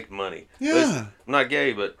gonna make money. Yeah. Listen, I'm not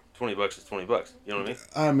gay, but $20 is $20. You know what I mean?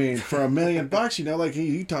 I mean, for $1,000,000, you know, like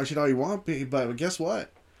you talk shit all you want, but guess what?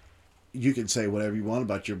 You can say whatever you want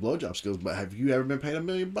about your blowjob skills, but have you ever been paid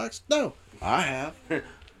 $1,000,000? No, I have.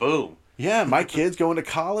 Boom. Yeah, my kids going to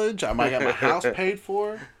college. I might get my house paid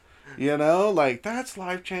for. You know, like that's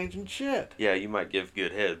life changing shit. Yeah, you might give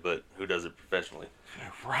good head, but who does it professionally?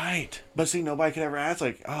 Right, but see, nobody could ever ask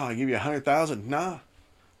like, "Oh, I give you 100,000." Nah,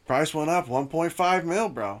 price went up 1.5 mil,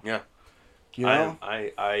 bro. Yeah. You know,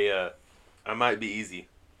 I might be easy,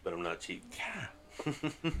 but I'm not cheap. yeah,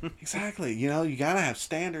 exactly. You know, you gotta have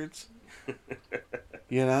standards.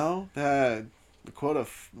 You know, the quote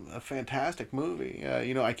of a fantastic movie.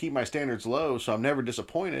 You know, I keep my standards low, so I'm never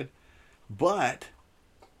disappointed. But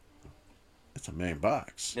it's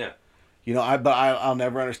 $1,000,000. Yeah. You know, I'll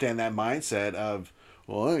never understand that mindset of,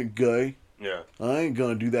 well, I ain't gay. Yeah. I ain't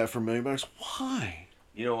gonna do that for $1,000,000. Why?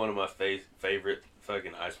 You know, one of my favorite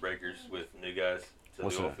fucking icebreakers with new guys to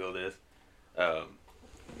What's the oil that? field is. Um,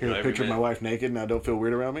 Here's a every picture of my man- wife naked, and I don't feel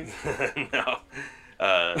weird around me. No.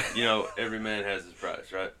 You know, every man has his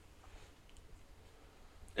price, right?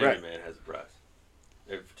 Every Right. man has a price.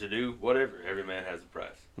 To do whatever, every man has a price.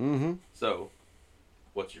 Mm-hmm. So,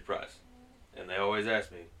 what's your price? And they always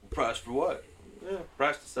ask me, price for what? Yeah,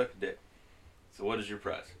 price to suck a dick. So, what is your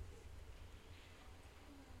price?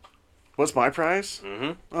 What's my price?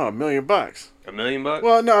 Mm-hmm. Oh, $1,000,000. $1,000,000?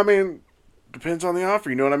 Well, no, I mean, depends on the offer.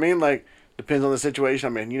 You know what I mean? Like, depends on the situation. I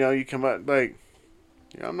mean, you know, you come up like,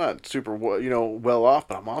 you know, I'm not super, well off,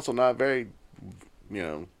 but I'm also not very,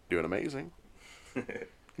 doing amazing.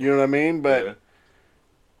 You know what I mean? But Yeah.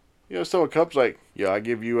 you know, so a cup's like, yeah, I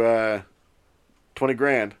give you 20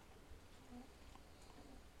 grand.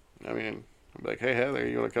 I mean, I'm like, hey Heather,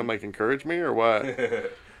 you want to come like encourage me or what?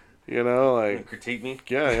 You know, like, Critique me?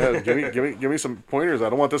 yeah, give me some pointers. I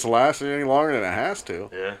don't want this to last any longer than it has to.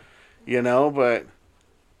 Yeah. You know, but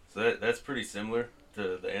So that's pretty similar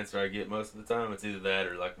to the answer I get most of the time. It's either that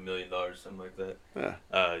or like $1,000,000, something like that.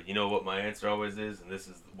 yeah, You know what my answer always is, and this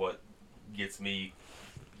is what gets me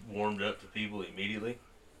warmed up to people immediately.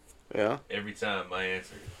 yeah. Every time my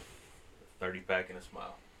answer, 30-pack and a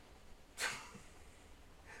smile.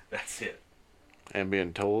 That's it. And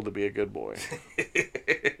being told to be a good boy.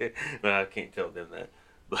 No, I can't tell them that.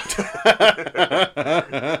 But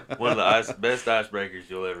one of the best icebreakers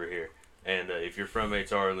you'll ever hear. And if you're from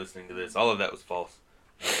HR listening to this, all of that was false.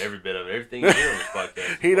 Every bit of it. Everything you hear on this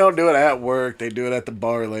podcast. He don't do it at work. They do it at the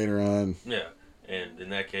bar later on. Yeah. And in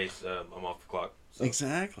that case, I'm off the clock. So.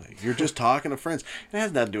 Exactly. You're just talking to friends. It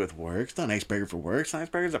has nothing to do with work. It's not an icebreaker for work. It's an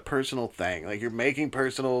icebreaker is a personal thing. Like, you're making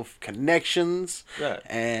personal connections. Right.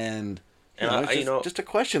 And And it's just a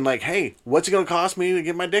question. Like, hey, what's it going to cost me to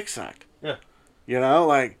get my dick sucked? Yeah. You know,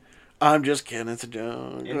 like, I'm just kidding. It's a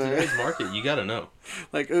joke. In today's market, you got to know.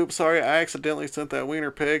 Like, oops, sorry, I accidentally sent that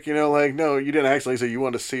wiener pic. You know, like, no, you didn't accidentally say you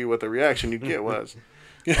wanted to see what the reaction you'd get was.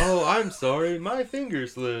 Oh, I'm sorry. My finger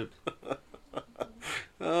slipped.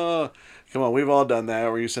 Oh, come on. We've all done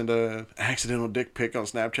that where you send a accidental dick pic on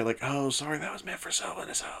Snapchat like, oh, sorry, that was meant for so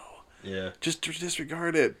and so. Yeah. Just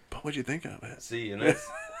disregard it. But what'd you think of it? See, and that's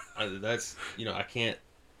I can't.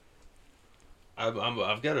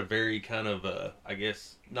 I've got a very kind of I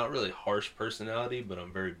guess not really harsh personality, but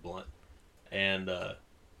I'm very blunt, and I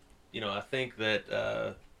think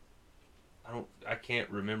that I can't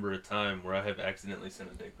remember a time where I have accidentally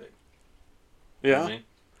sent a dick pic. Yeah. You know what I mean?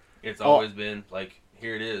 It's always been like,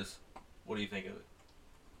 here it is. What do you think of it?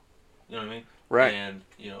 You know what I mean? Right. And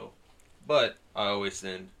but I always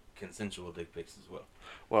send consensual dick pics as well.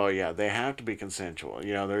 Well, yeah, they have to be consensual.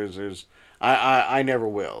 You know, there's I never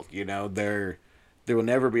will. You know, there will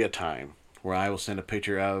never be a time where I will send a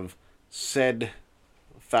picture of said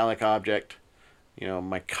phallic object,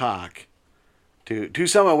 my cock, to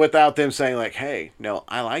someone without them saying like, hey, no,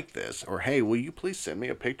 I like this, or hey, will you please send me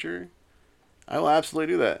a picture? I will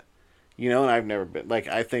absolutely do that. And I've never been like,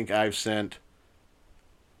 I think I've sent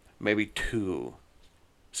maybe 2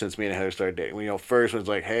 since me and Heather started dating. First one's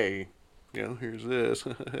like, hey, here's this.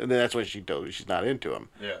 And then that's when she told me she's not into him.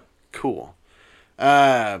 Yeah. Cool.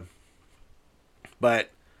 But,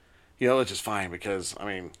 it's just fine because,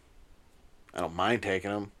 I don't mind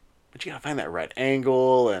taking them. But you gotta find that right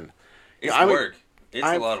angle and... It's work. It's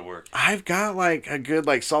a lot of work. I've got, like, a good,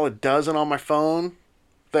 like, solid dozen on my phone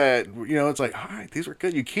that, it's like, all right, these were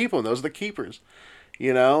good. You keep them. Those are the keepers.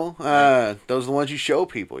 Those are the ones you show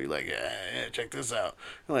people. You're like, yeah, check this out.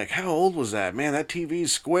 You're like, how old was that? Man, that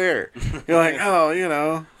TV's square. You're like,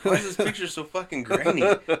 oh, Why is this picture so fucking grainy?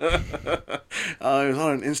 It was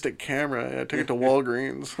on an instant camera. I took it to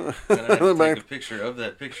Walgreens. And I had to take a picture of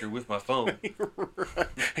that picture with my phone. Right.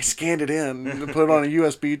 I scanned it in, put it on a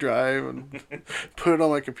USB drive, and put it on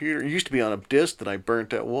my computer. It used to be on a disc that I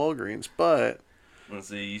burnt at Walgreens, but... Let's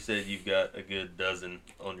see, you said you've got a good dozen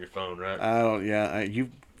on your phone, right?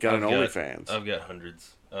 You've got an OnlyFans. I've got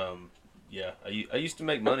hundreds. Yeah, I used to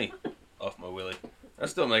make money off my willy. I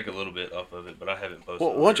still make a little bit off of it, but I haven't posted.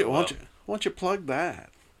 Well, why don't you plug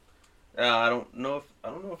that? I don't know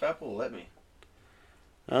if Apple will let me.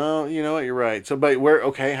 Oh, you know what? You're right. So, but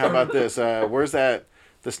okay? How about this? Where's the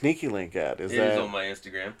sneaky link at? It is on my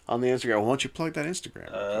Instagram. On the Instagram. Why don't you plug that Instagram?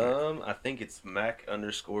 I think it's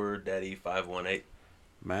Mac_Daddy518.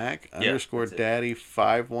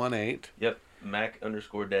 Mac_Daddy518. Yep,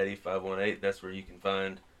 Mac_Daddy518. That's where you can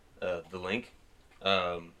find the link.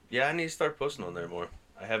 Yeah, I need to start posting on there more.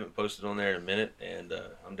 I haven't posted on there in a minute, and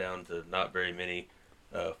I'm down to not very many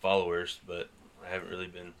followers, but I haven't really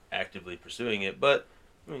been actively pursuing it. But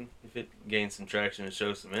if it gains some traction and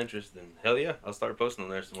shows some interest, then hell yeah, I'll start posting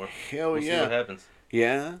on there some more. We'll see what happens.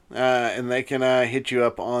 Yeah, and they can hit you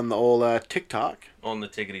up on the old TikTok. On the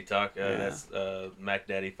Tickety Talk, that's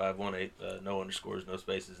MacDaddy518. No underscores, no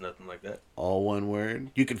spaces, nothing like that. All one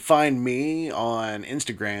word. You can find me on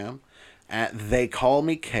Instagram at They Call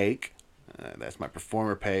Me Cake. That's my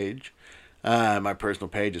performer page. My personal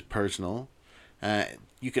page is personal.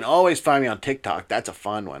 You can always find me on TikTok. That's a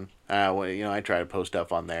fun one. I try to post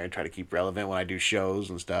stuff on there and try to keep relevant when I do shows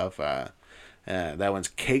and stuff. That one's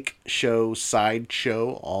Cake Show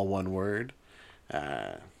Sideshow, all one word.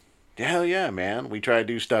 Hell yeah, man. We try to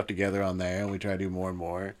do stuff together on there, and we try to do more and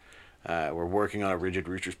more. We're working on a Rigid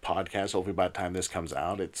Roosters podcast. Hopefully by the time this comes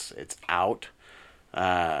out, it's out.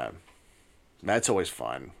 That's always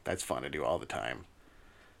fun. That's fun to do all the time.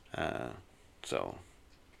 So,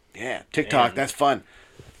 yeah, TikTok, that's fun.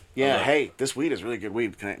 Yeah, hey, this weed is really good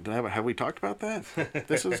weed. Have we talked about that?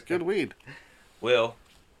 This is good weed. Well,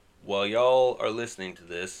 while y'all are listening to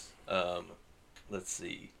this, let's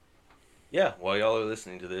see. Yeah, while y'all are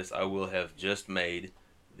listening to this, I will have just made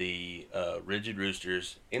the Rigid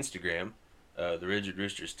Roosters Instagram, the Rigid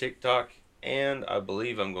Roosters TikTok, and I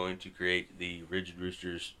believe I'm going to create the Rigid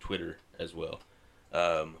Roosters Twitter as well.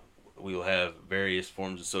 We will have various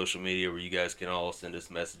forms of social media where you guys can all send us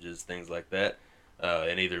messages, things like that.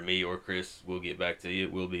 And either me or Chris will get back to you.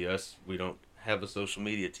 It will be us. We don't have a social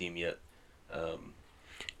media team yet. Um,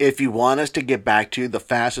 If you want us to get back to you, the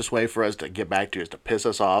fastest way for us to get back to you is to piss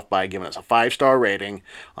us off by giving us a 5-star rating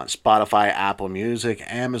on Spotify, Apple Music,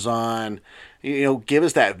 Amazon. Give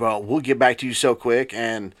us that. Well, we'll get back to you so quick.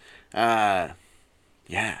 And yeah.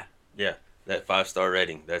 yeah, that 5-star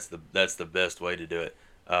rating. That's the best way to do it.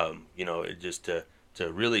 It just to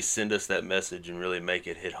really send us that message and really make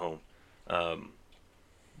it hit home. Um,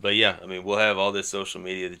 but yeah, I mean, we'll have all this social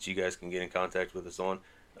media that you guys can get in contact with us on.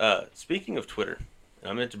 Speaking of Twitter,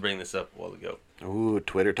 I meant to bring this up a while ago. Ooh,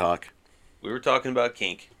 Twitter talk. We were talking about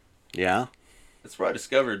kink. Yeah. That's where I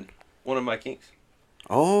discovered one of my kinks.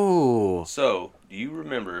 Oh. So, do you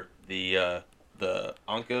remember the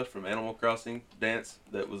Anka from Animal Crossing dance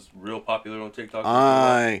that was real popular on TikTok?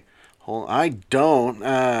 I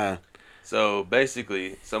don't. So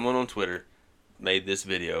basically, someone on Twitter made this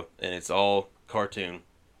video, and it's all cartoon,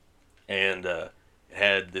 and it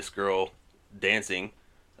had this girl dancing,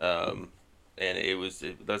 and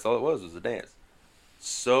that's all it was a dance.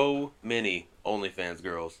 So many OnlyFans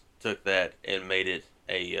girls took that and made it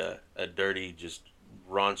a dirty, just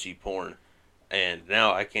raunchy porn, and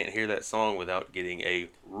now I can't hear that song without getting a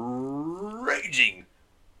raging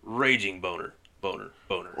boner. Boner.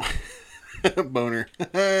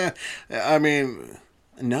 I mean,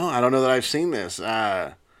 no, I don't know that I've seen this.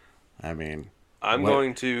 I mean, I'm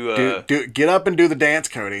going to get up and do the dance,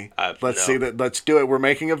 Cody. Let's see no. that. Let's do it. We're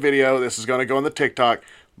making a video. This is going to go on the TikTok.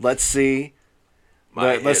 Let's see.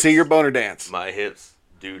 Let's see your boner dance. My hips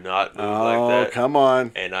do not move like that. Oh, come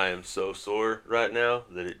on. And I am so sore right now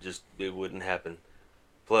that it wouldn't happen.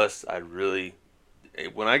 Plus,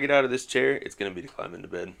 when I get out of this chair, it's going to be to climb into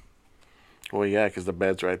bed. Well, yeah, because the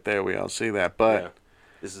bed's right there. We all see that. But yeah.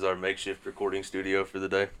 This is our makeshift recording studio for the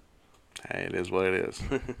day. Hey, it is what it is.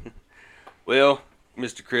 Well,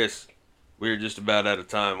 Mr. Chris, we're just about out of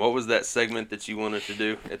time. What was that segment that you wanted to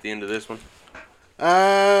do at the end of this one?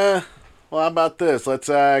 Well, how about this? Let's,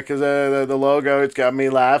 because the logo, it's got me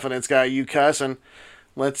laughing. It's got you cussing.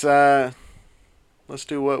 Let's do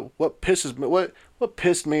what pisses me. What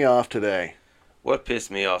pissed me off today? What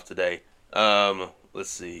pissed me off today? Let's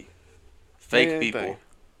see. Fake people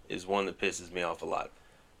is one that pisses me off a lot.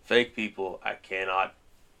 Fake people, I cannot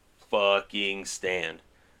fucking stand.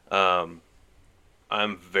 I'm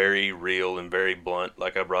very real and very blunt,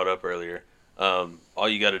 like I brought up earlier. All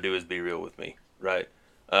you got to do is be real with me, right?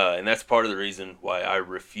 And that's part of the reason why I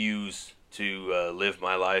refuse to live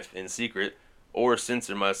my life in secret or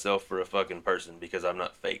censor myself for a fucking person, because I'm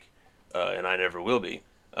not fake, and I never will be.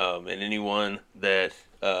 And anyone that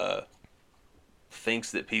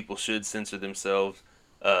thinks that people should censor themselves,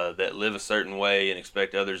 that live a certain way and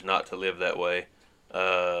expect others not to live that way,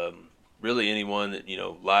 really anyone that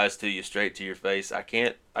lies to you straight to your face, I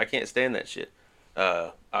can't stand that shit.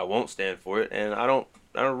 I won't stand for it, and I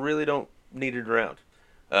really don't need it around.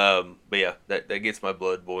 But yeah, that gets my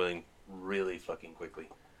blood boiling really fucking quickly.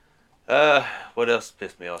 What else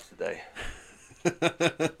pissed me off today?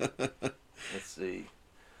 Let's see.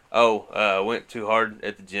 I went too hard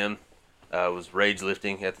at the gym. I was rage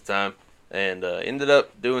lifting at the time, and ended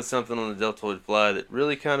up doing something on the deltoid fly that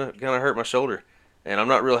really kind of hurt my shoulder, and I'm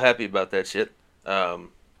not real happy about that shit. I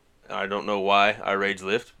don't know why I rage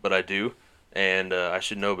lift, but I do, and I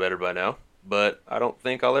should know better by now. But I don't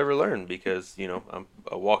think I'll ever learn, because I'm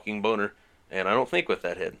a walking boner, and I don't think with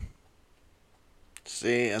that head.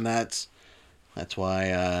 See, and that's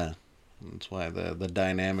why the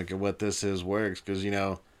dynamic of what this is works, because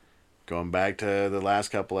going back to the last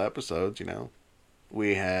couple episodes,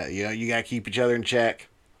 we had you gotta keep each other in check.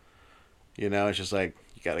 It's just like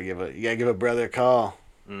you gotta give a brother a call.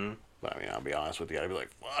 Mm-hmm. But I mean, I'll be honest with you, I'd be like,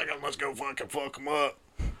 fuck him, let's go fucking fuck him up.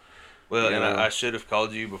 Well, and I should have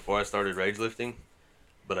called you before I started rage lifting,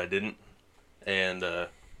 but I didn't. And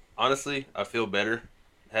honestly, I feel better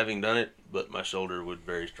having done it, but my shoulder would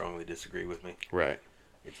very strongly disagree with me. Right.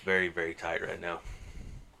 It's very, very tight right now.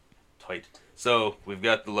 Tight. So, we've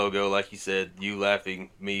got the logo, like you said, you laughing,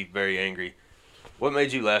 me very angry. What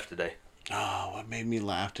made you laugh today? Oh, what made me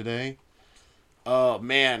laugh today? Oh,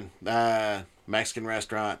 man. Mexican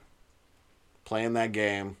restaurant. Playing that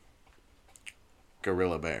game.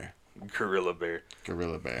 Gorilla Bear. But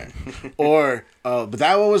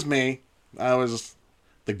that one was me. I was,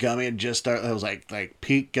 the gummy had just started. It was like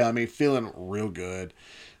peak gummy, feeling real good.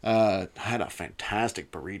 Had a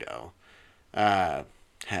fantastic burrito.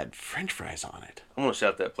 Had French fries on it. I'm gonna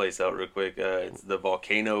shout that place out real quick. It's the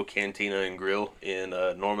Volcano Cantina and Grill in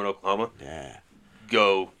Norman, Oklahoma. Yeah.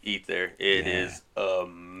 go eat there. It Yeah. is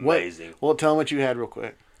What? amazing. Well, tell them what you had real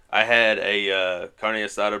quick. I had a carne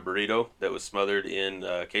asada burrito that was smothered in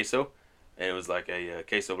queso, and it was like a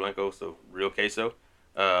queso blanco, so real queso.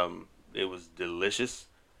 It was delicious.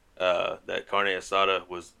 That carne asada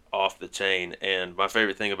was off the chain, and my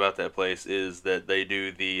favorite thing about that place is that they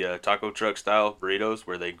do the taco truck style burritos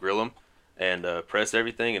where they grill them and press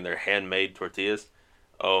everything, and they're handmade tortillas.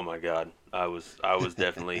 Oh my God, I was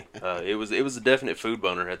definitely it was a definite food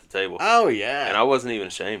boner at the table, Oh and yeah. I wasn't even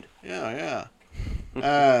ashamed. Yeah,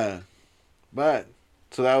 yeah. But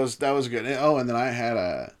so that was good. Oh, and then I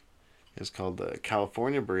had it's called the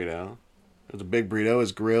California burrito. It was a big burrito. It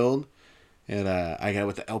was grilled, and I got it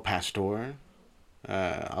with the El Pastor.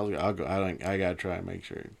 I'll go. I gotta try and make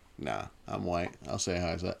sure. Nah, I'm white. I'll say how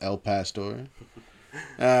it's El Pastor.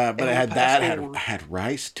 But it El had that. Pastor. Had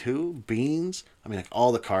rice too, beans. I mean, like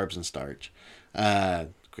all the carbs and starch.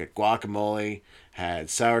 Guacamole. Had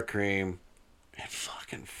sour cream. Had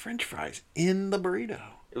fucking French fries in the burrito.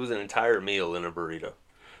 It was an entire meal in a burrito.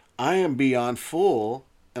 I am beyond full,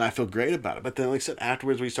 and I feel great about it. But then, like I said,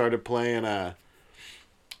 afterwards we started playing. What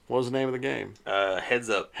was the name of the game? Heads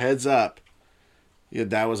up. Heads Up. Yeah,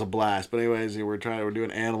 that was a blast. But anyways, we're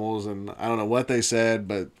doing animals, and I don't know what they said,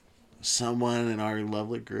 but someone in our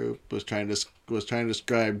lovely group was trying to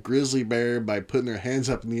describe grizzly bear by putting their hands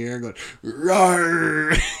up in the air, going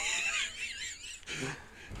roar.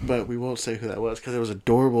 But we won't say who that was because it was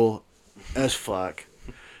adorable as fuck.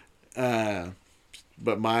 But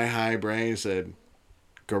my high brain said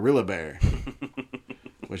gorilla bear,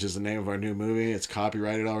 which is the name of our new movie. It's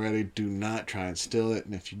copyrighted already. Do not try and steal it,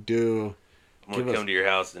 and if you do, I'm gonna come to your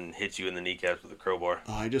house and hit you in the kneecaps with a crowbar.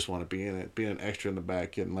 Oh, I just want to be in it, be an extra in the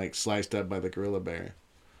back, getting like sliced up by the gorilla bear.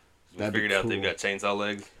 We figured out they've got chainsaw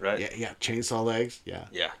legs, right? Yeah, yeah, chainsaw legs. Yeah.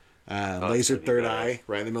 Yeah. Laser third eye,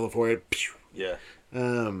 right in the middle of the forehead. Pew. Yeah.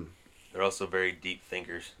 They're also very deep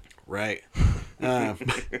thinkers. Right.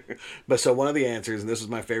 But so one of the answers, and this was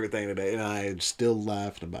my favorite thing today, and I still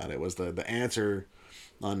laughed about it, was the answer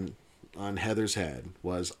on Heather's head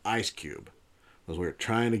was Ice Cube, was what we're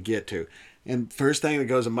trying to get to. And first thing that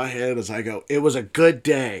goes in my head is I go, it was a good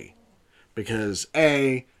day. Because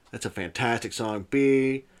A, that's a fantastic song.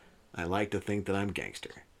 B, I like to think that I'm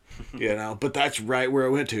gangster. But that's right where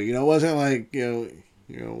it went to. It wasn't like,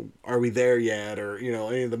 are we there yet? Or,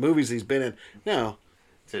 any of the movies he's been in. No.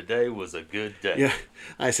 Today was a good day. Yeah.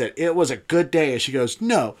 I said, it was a good day. And she goes,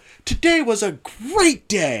 no, today was a great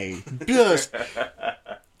day. Just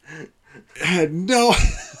had no...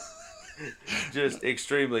 Just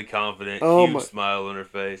extremely confident, huge smile on her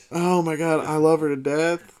face. Oh my God, I love her to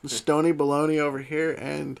death. Stony baloney over here,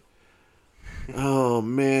 and oh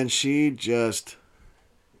man, she just.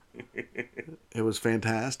 It was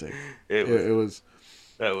fantastic. It was.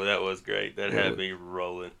 That was great. That had me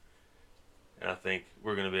rolling. And I think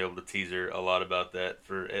we're going to be able to tease her a lot about that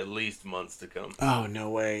for at least months to come. Oh,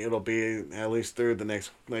 no way. It'll be at least through the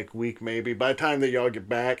next week maybe. By the time that y'all get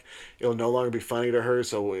back, it'll no longer be funny to her,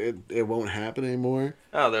 so it won't happen anymore.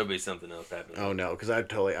 Oh, there'll be something else happening. Oh, no, because I'm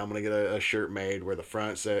going to get a shirt made where the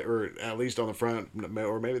front says, or at least on the front,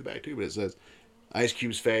 or maybe the back too, but it says Ice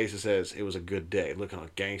Cube's face. It says, it was a good day, looking all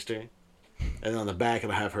gangster. And on the back,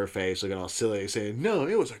 it'll have her face looking all silly, saying, "No,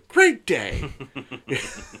 it was a great day."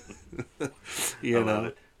 Love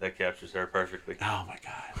it. That captures her perfectly. Oh my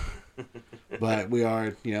God! But we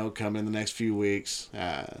are, coming in the next few weeks,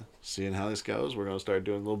 seeing how this goes. We're gonna start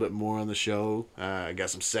doing a little bit more on the show. I got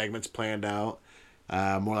some segments planned out,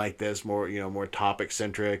 more like this, more more topic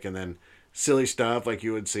centric, and then silly stuff like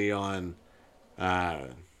you would see on, or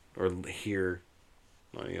hear,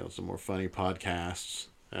 some more funny podcasts.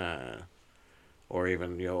 Or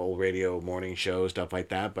even old radio morning shows, stuff like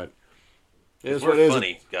that. But it's what it is.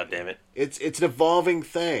 Funny, goddammit. It's an evolving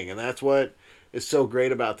thing, and that's what is so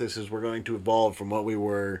great about this is we're going to evolve from what we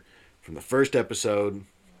were from the first episode,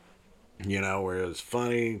 where it was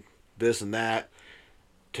funny, this and that,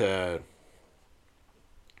 to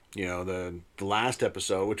the last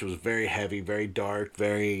episode, which was very heavy, very dark,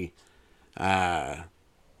 very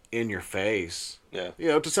in your face. Yeah.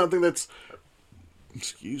 To something that's.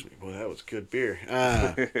 Excuse me, boy, that was good beer.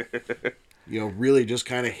 Really just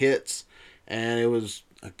kind of hits, and it was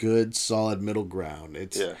a good, solid middle ground.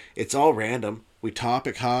 It's all random. We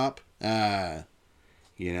topic hop. I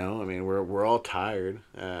mean, we're all tired.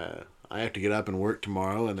 I have to get up and work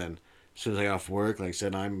tomorrow, and then as soon as I get off work, like I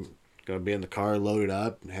said, I'm gonna be in the car, loaded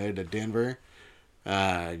up, and headed to Denver.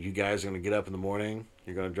 You guys are gonna get up in the morning.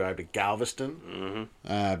 You're gonna drive to Galveston.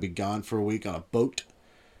 Mm-hmm. Be gone for a week on a boat.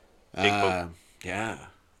 Big boat. Yeah,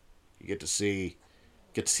 you get to see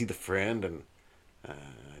the friend, and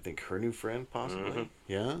think her new friend, possibly.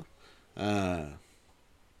 Mm-hmm. Yeah.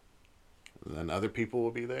 Then other people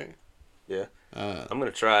will be there. Yeah. Uh, I'm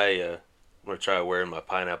gonna try. I'm gonna try wearing my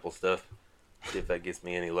pineapple stuff. See if that gets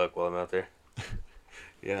me any luck while I'm out there.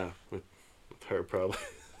 yeah, with her probably.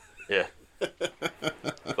 Yeah.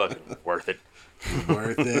 Fucking worth it.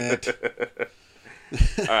 Worth it.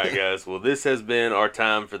 All right, guys. Well, this has been our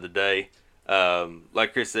time for the day.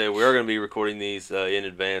 Like Chris said, we are going to be recording these in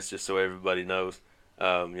advance just so everybody knows.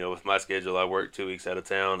 With my schedule, I work 2 weeks out of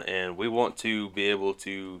town, and we want to be able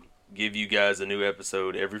to give you guys a new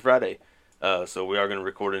episode every Friday. So we are going to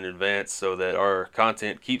record in advance so that our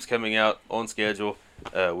content keeps coming out on schedule.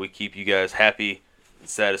 We keep you guys happy and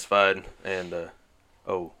satisfied, and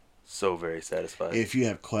so very satisfied. If you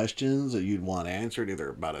have questions that you'd want answered, either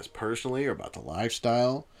about us personally or about the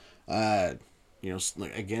lifestyle, again,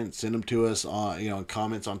 send them to us on, in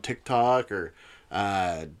comments on TikTok or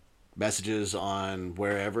messages on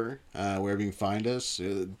wherever you can find us.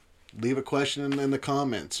 Leave a question in the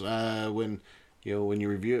comments when you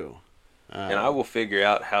review. And I will figure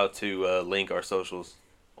out how to link our socials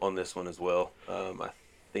on this one as well. I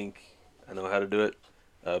think I know how to do it,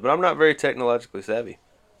 but I'm not very technologically savvy.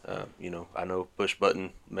 I know push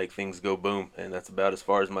button, make things go boom, and that's about as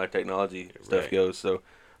far as my technology stuff goes. So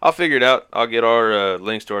I'll figure it out. I'll get our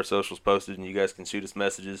links to our socials posted, and you guys can shoot us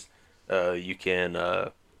messages. You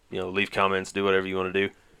can, leave comments, do whatever you want to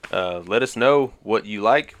do. Let us know what you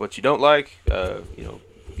like, what you don't like.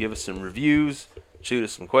 Give us some reviews, shoot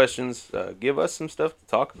us some questions, give us some stuff to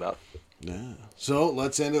talk about. Yeah. So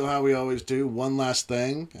let's end it how we always do. One last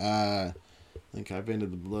thing. I think I've been to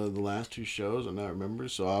the last 2 shows. I'm not remember,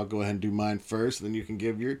 so I'll go ahead and do mine first. Then you can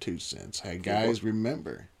give your 2 cents. Hey guys,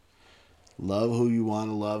 remember, love who you want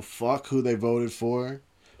to love. Fuck who they voted for.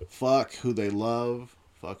 Fuck who they love.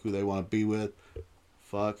 Fuck who they want to be with.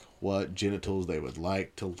 Fuck what genitals they would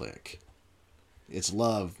like to lick. It's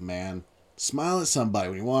love, man. Smile at somebody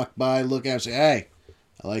when you walk by. Look at them and say, "Hey,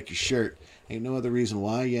 I like your shirt." Ain't no other reason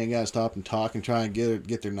why. You ain't got to stop and talk and try and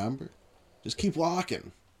get their number. Just keep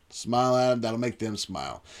walking. Smile at them. That'll make them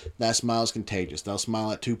smile. That smile is contagious. They'll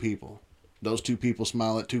smile at 2 people. Those 2 people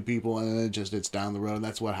smile at 2 people, and then it's down the road, and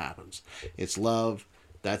that's what happens. It's love.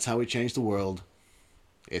 That's how we change the world.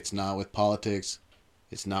 It's not with politics.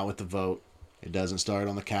 It's not with the vote. It doesn't start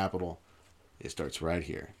on the Capitol. It starts right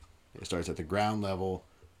here. It starts at the ground level.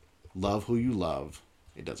 Love who you love.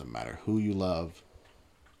 It doesn't matter who you love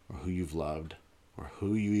or who you've loved or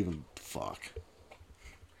who you even fuck.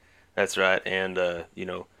 That's right. And,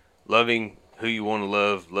 loving who you want to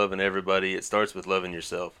love, loving everybody, it starts with loving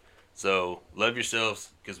yourself. So love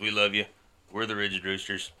yourselves because we love you. We're the Rigid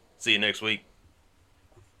Roosters. See you next week.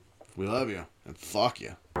 We love you and fuck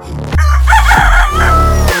you.